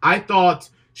beautifully. I thought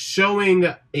showing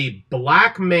a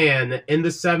black man in the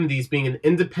 70s being an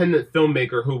independent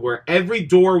filmmaker where every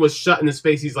door was shut in his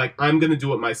face, he's like, I'm going to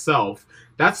do it myself.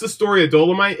 That's the story of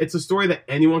Dolomite. It's a story that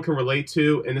anyone can relate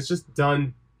to, and it's just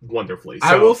done wonderfully. So,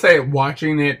 I will say,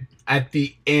 watching it at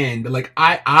the end, like,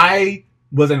 I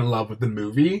wasn't in love with the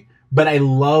movie, but I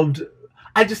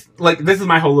just, like, this is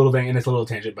my whole little thing, and it's a little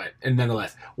tangent, but and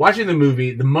nonetheless, watching the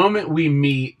movie, the moment we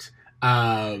meet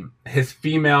his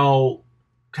female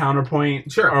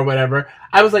counterpoint or whatever,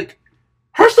 I was like,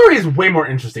 her story is way more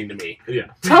interesting to me. Yeah.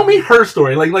 Tell me her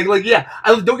story. Like, yeah.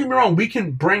 Don't get me wrong. We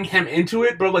can bring him into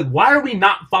it, but like, why are we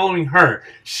not following her?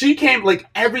 She came, like,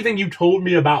 everything you told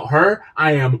me about her,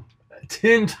 I am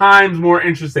 10 times more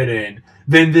interested in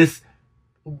than this,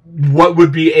 what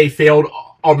would be a failed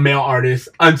male artist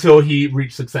until he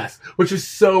reached success, which is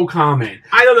so common.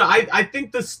 I don't know. I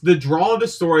think the draw of the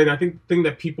story, and I think the thing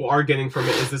that people are getting from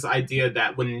it is this idea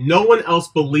that when no one else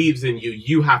believes in you,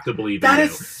 you have to believe in you. That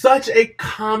is such a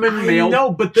common male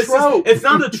No, but this trope. it's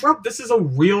not a trope. This is a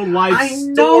real life I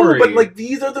story. know, but like,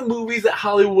 these are the movies that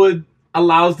Hollywood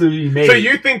allows to be made. So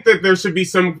you think that there should be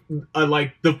some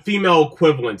like the female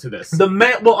equivalent to this? The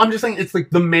male, well, I'm just saying it's like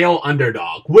the male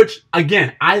underdog, which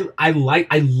again, I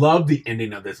love the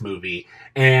ending of this movie,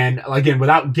 and again,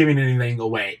 without giving anything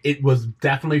away, it was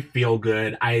definitely feel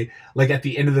good. I like at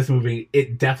the end of this movie,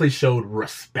 it definitely showed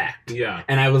respect. Yeah,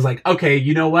 and I was like, okay,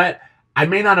 you know what? I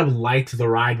may not have liked the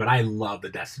ride, but I love the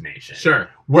destination. Sure.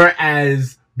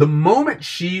 Whereas the moment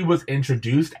she was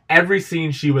introduced, every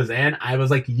scene she was in, I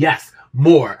was like, yes,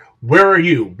 more. Where are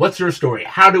you? What's your story?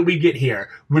 How did we get here?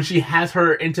 When she has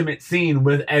her intimate scene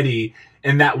with Eddie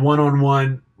and that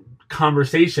one-on-one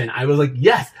conversation, I was like,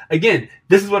 yes, again,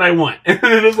 this is what I want. And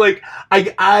it was like,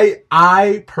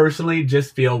 I personally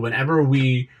just feel whenever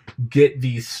we get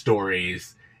these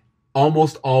stories,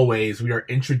 almost always we are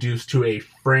introduced to a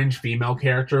fringe female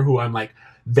character who I'm like,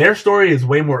 their story is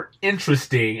way more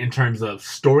interesting in terms of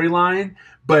storyline,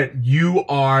 but you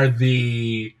are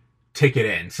the ticket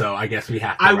in, so I guess we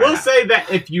have to. I will say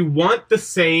that if you want the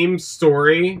same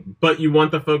story, but you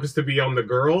want the focus to be on the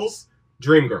girls,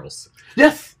 Dreamgirls.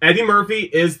 Yes. Eddie Murphy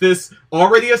is this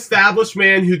already established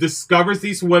man who discovers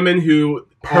these women who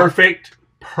perfect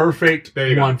There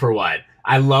you go. one for one.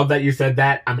 I love that you said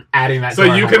that. I'm adding that. So to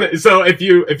our you homework. can. So if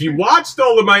you watch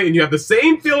Dolomite and you have the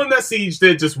same feeling that Siege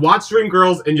did, just watch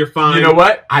Dreamgirls and you're fine. You know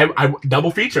what? I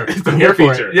double feature. I'm Double here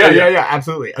for feature. it. Yeah,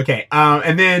 absolutely. Okay.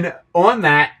 And then on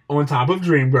that, on top of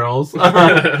Dreamgirls,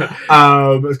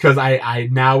 because I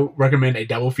now recommend a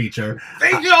double feature.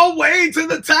 Make your way to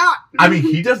the top. I mean,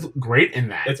 he does great in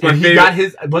that. It's my and he favorite. got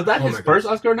his. Was that Oh his my first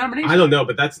gosh. Oscar nomination? I don't know,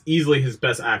 but that's easily his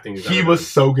best acting. he's He ever was done.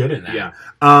 so good in that. Yeah.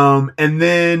 And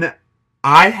then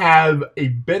I have a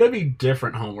bit of a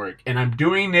different homework, and I'm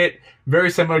doing it very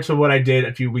similar to what I did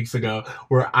a few weeks ago,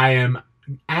 where I am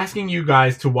asking you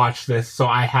guys to watch this so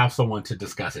I have someone to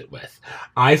discuss it with.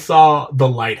 I saw The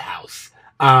Lighthouse,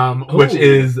 which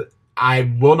is,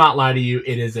 I will not lie to you,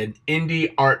 it is an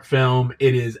indie art film.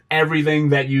 It is everything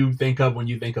that you think of when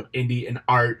you think of indie and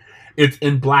art. It's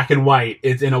in black and white.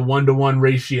 It's in a 1-to-1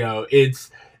 ratio.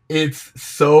 It's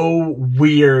so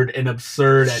weird and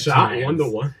absurd at Shot times.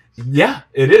 1-to-1. Yeah,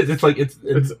 it is. It's like it's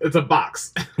a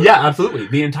box. Yeah, absolutely.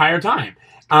 The entire time.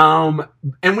 And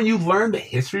when you learn the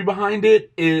history behind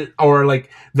it, or like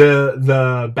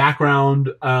the background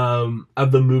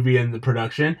of the movie and the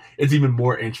production, it's even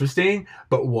more interesting.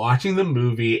 But watching the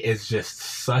movie is just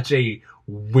such a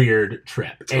weird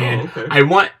trip. And okay. I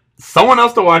want someone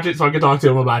else to watch it so I can talk to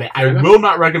them about it. I will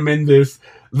not recommend this.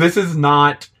 This is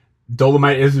not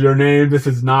Dolomite Is Your Name. This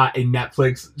is not a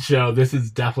Netflix show. This is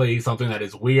definitely something that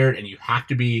is weird, and you have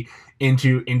to be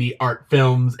into indie art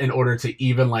films in order to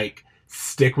even like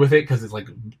stick with it because it's like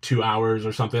 2 hours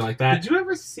or something like that. Did you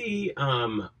ever see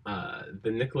the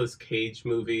Nicolas Cage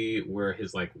movie where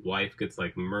his like wife gets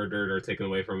like murdered or taken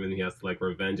away from him and he has to like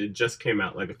revenge? It just came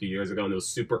out like a few years ago and it was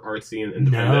super artsy and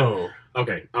independent. No.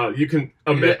 Okay. You can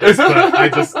omit this,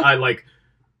 but I like.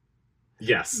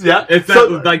 Yes. Yeah. It's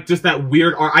that like just that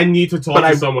weird art. I need to talk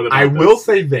to someone about I this. will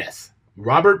say this: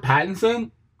 Robert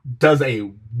Pattinson does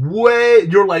a way.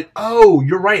 You're like, oh,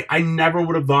 you're right. I never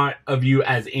would have thought of you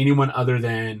as anyone other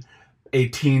than a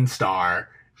teen star.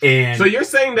 And so you're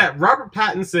saying that Robert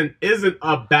Pattinson isn't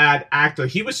a bad actor.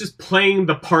 He was just playing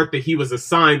the part that he was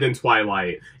assigned in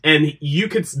Twilight, and you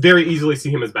could very easily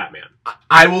see him as Batman.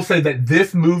 I will say that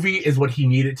this movie is what he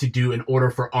needed to do in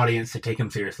order for audience to take him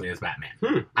seriously as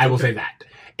Batman. I will say that.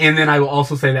 And then I will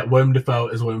also say that Willem Dafoe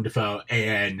is Willem Dafoe,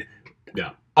 and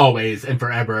always and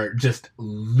forever just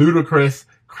ludicrous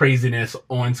craziness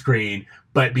on screen.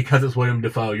 But because it's Willem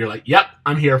Dafoe, you're like, yep,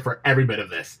 I'm here for every bit of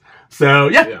this.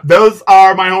 So, those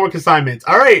are my homework assignments.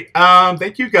 All right.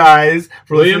 Thank you guys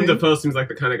for listening. Willem Dafoe seems like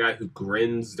the kind of guy who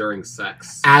grins during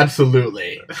sex.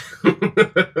 Absolutely.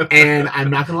 And I'm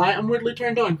not going to lie, I'm weirdly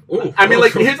turned on. Ooh. I mean,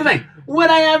 like, here's the thing. Would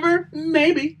I ever?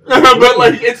 Maybe. But,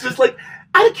 like, it's just, like,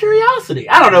 out of curiosity.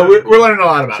 I don't know. We're learning a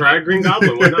lot about it. Try Green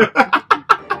Goblin. Why not?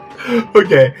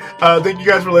 Okay, thank you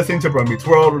guys for listening to Bro Meets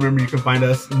World. Remember, you can find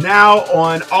us now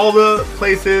on all the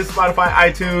places: Spotify,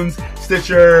 iTunes,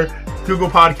 Stitcher, Google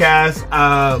Podcasts.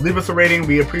 Leave us a rating.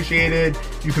 We appreciate it.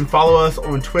 You can follow us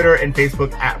on Twitter and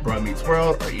Facebook at Bro Meets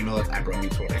World, or email us at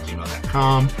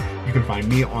bromeetsworld@gmail.com. You can find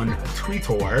me on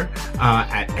Twitter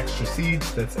at Extra Siege.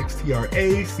 That's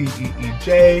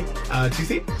XTRACEEJ.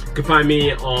 TC? You can find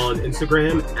me on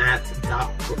Instagram at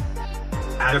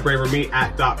 @abraverme,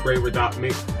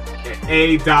 @braver.me.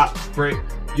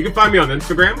 You can find me on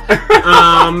Instagram.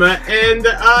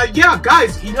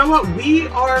 Guys, you know what? We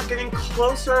are getting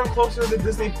closer and closer to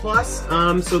Disney Plus.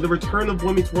 So the return of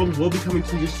Boy Meets World will be coming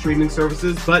to your streaming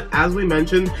services. But as we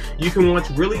mentioned, you can watch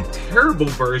really terrible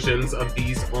versions of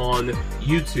these on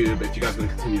YouTube if you guys want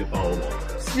to continue to follow along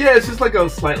with us. Yeah, it's just like a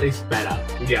slightly sped up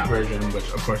version,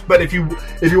 which of course. But if you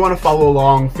want to follow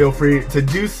along, feel free to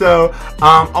do so.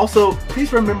 Also,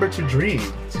 please remember to dream.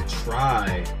 To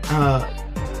try.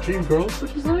 Dream girls,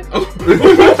 which is like.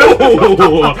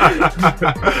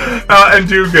 And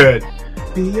do good.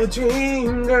 Be a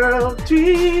dream girl,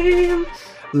 dream.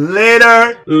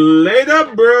 Later,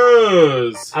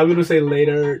 bros. I'm gonna say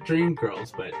later, dream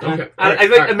girls, but okay. I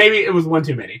think maybe it was one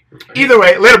too many. Either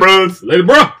way, later, bros. Later,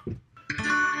 bro.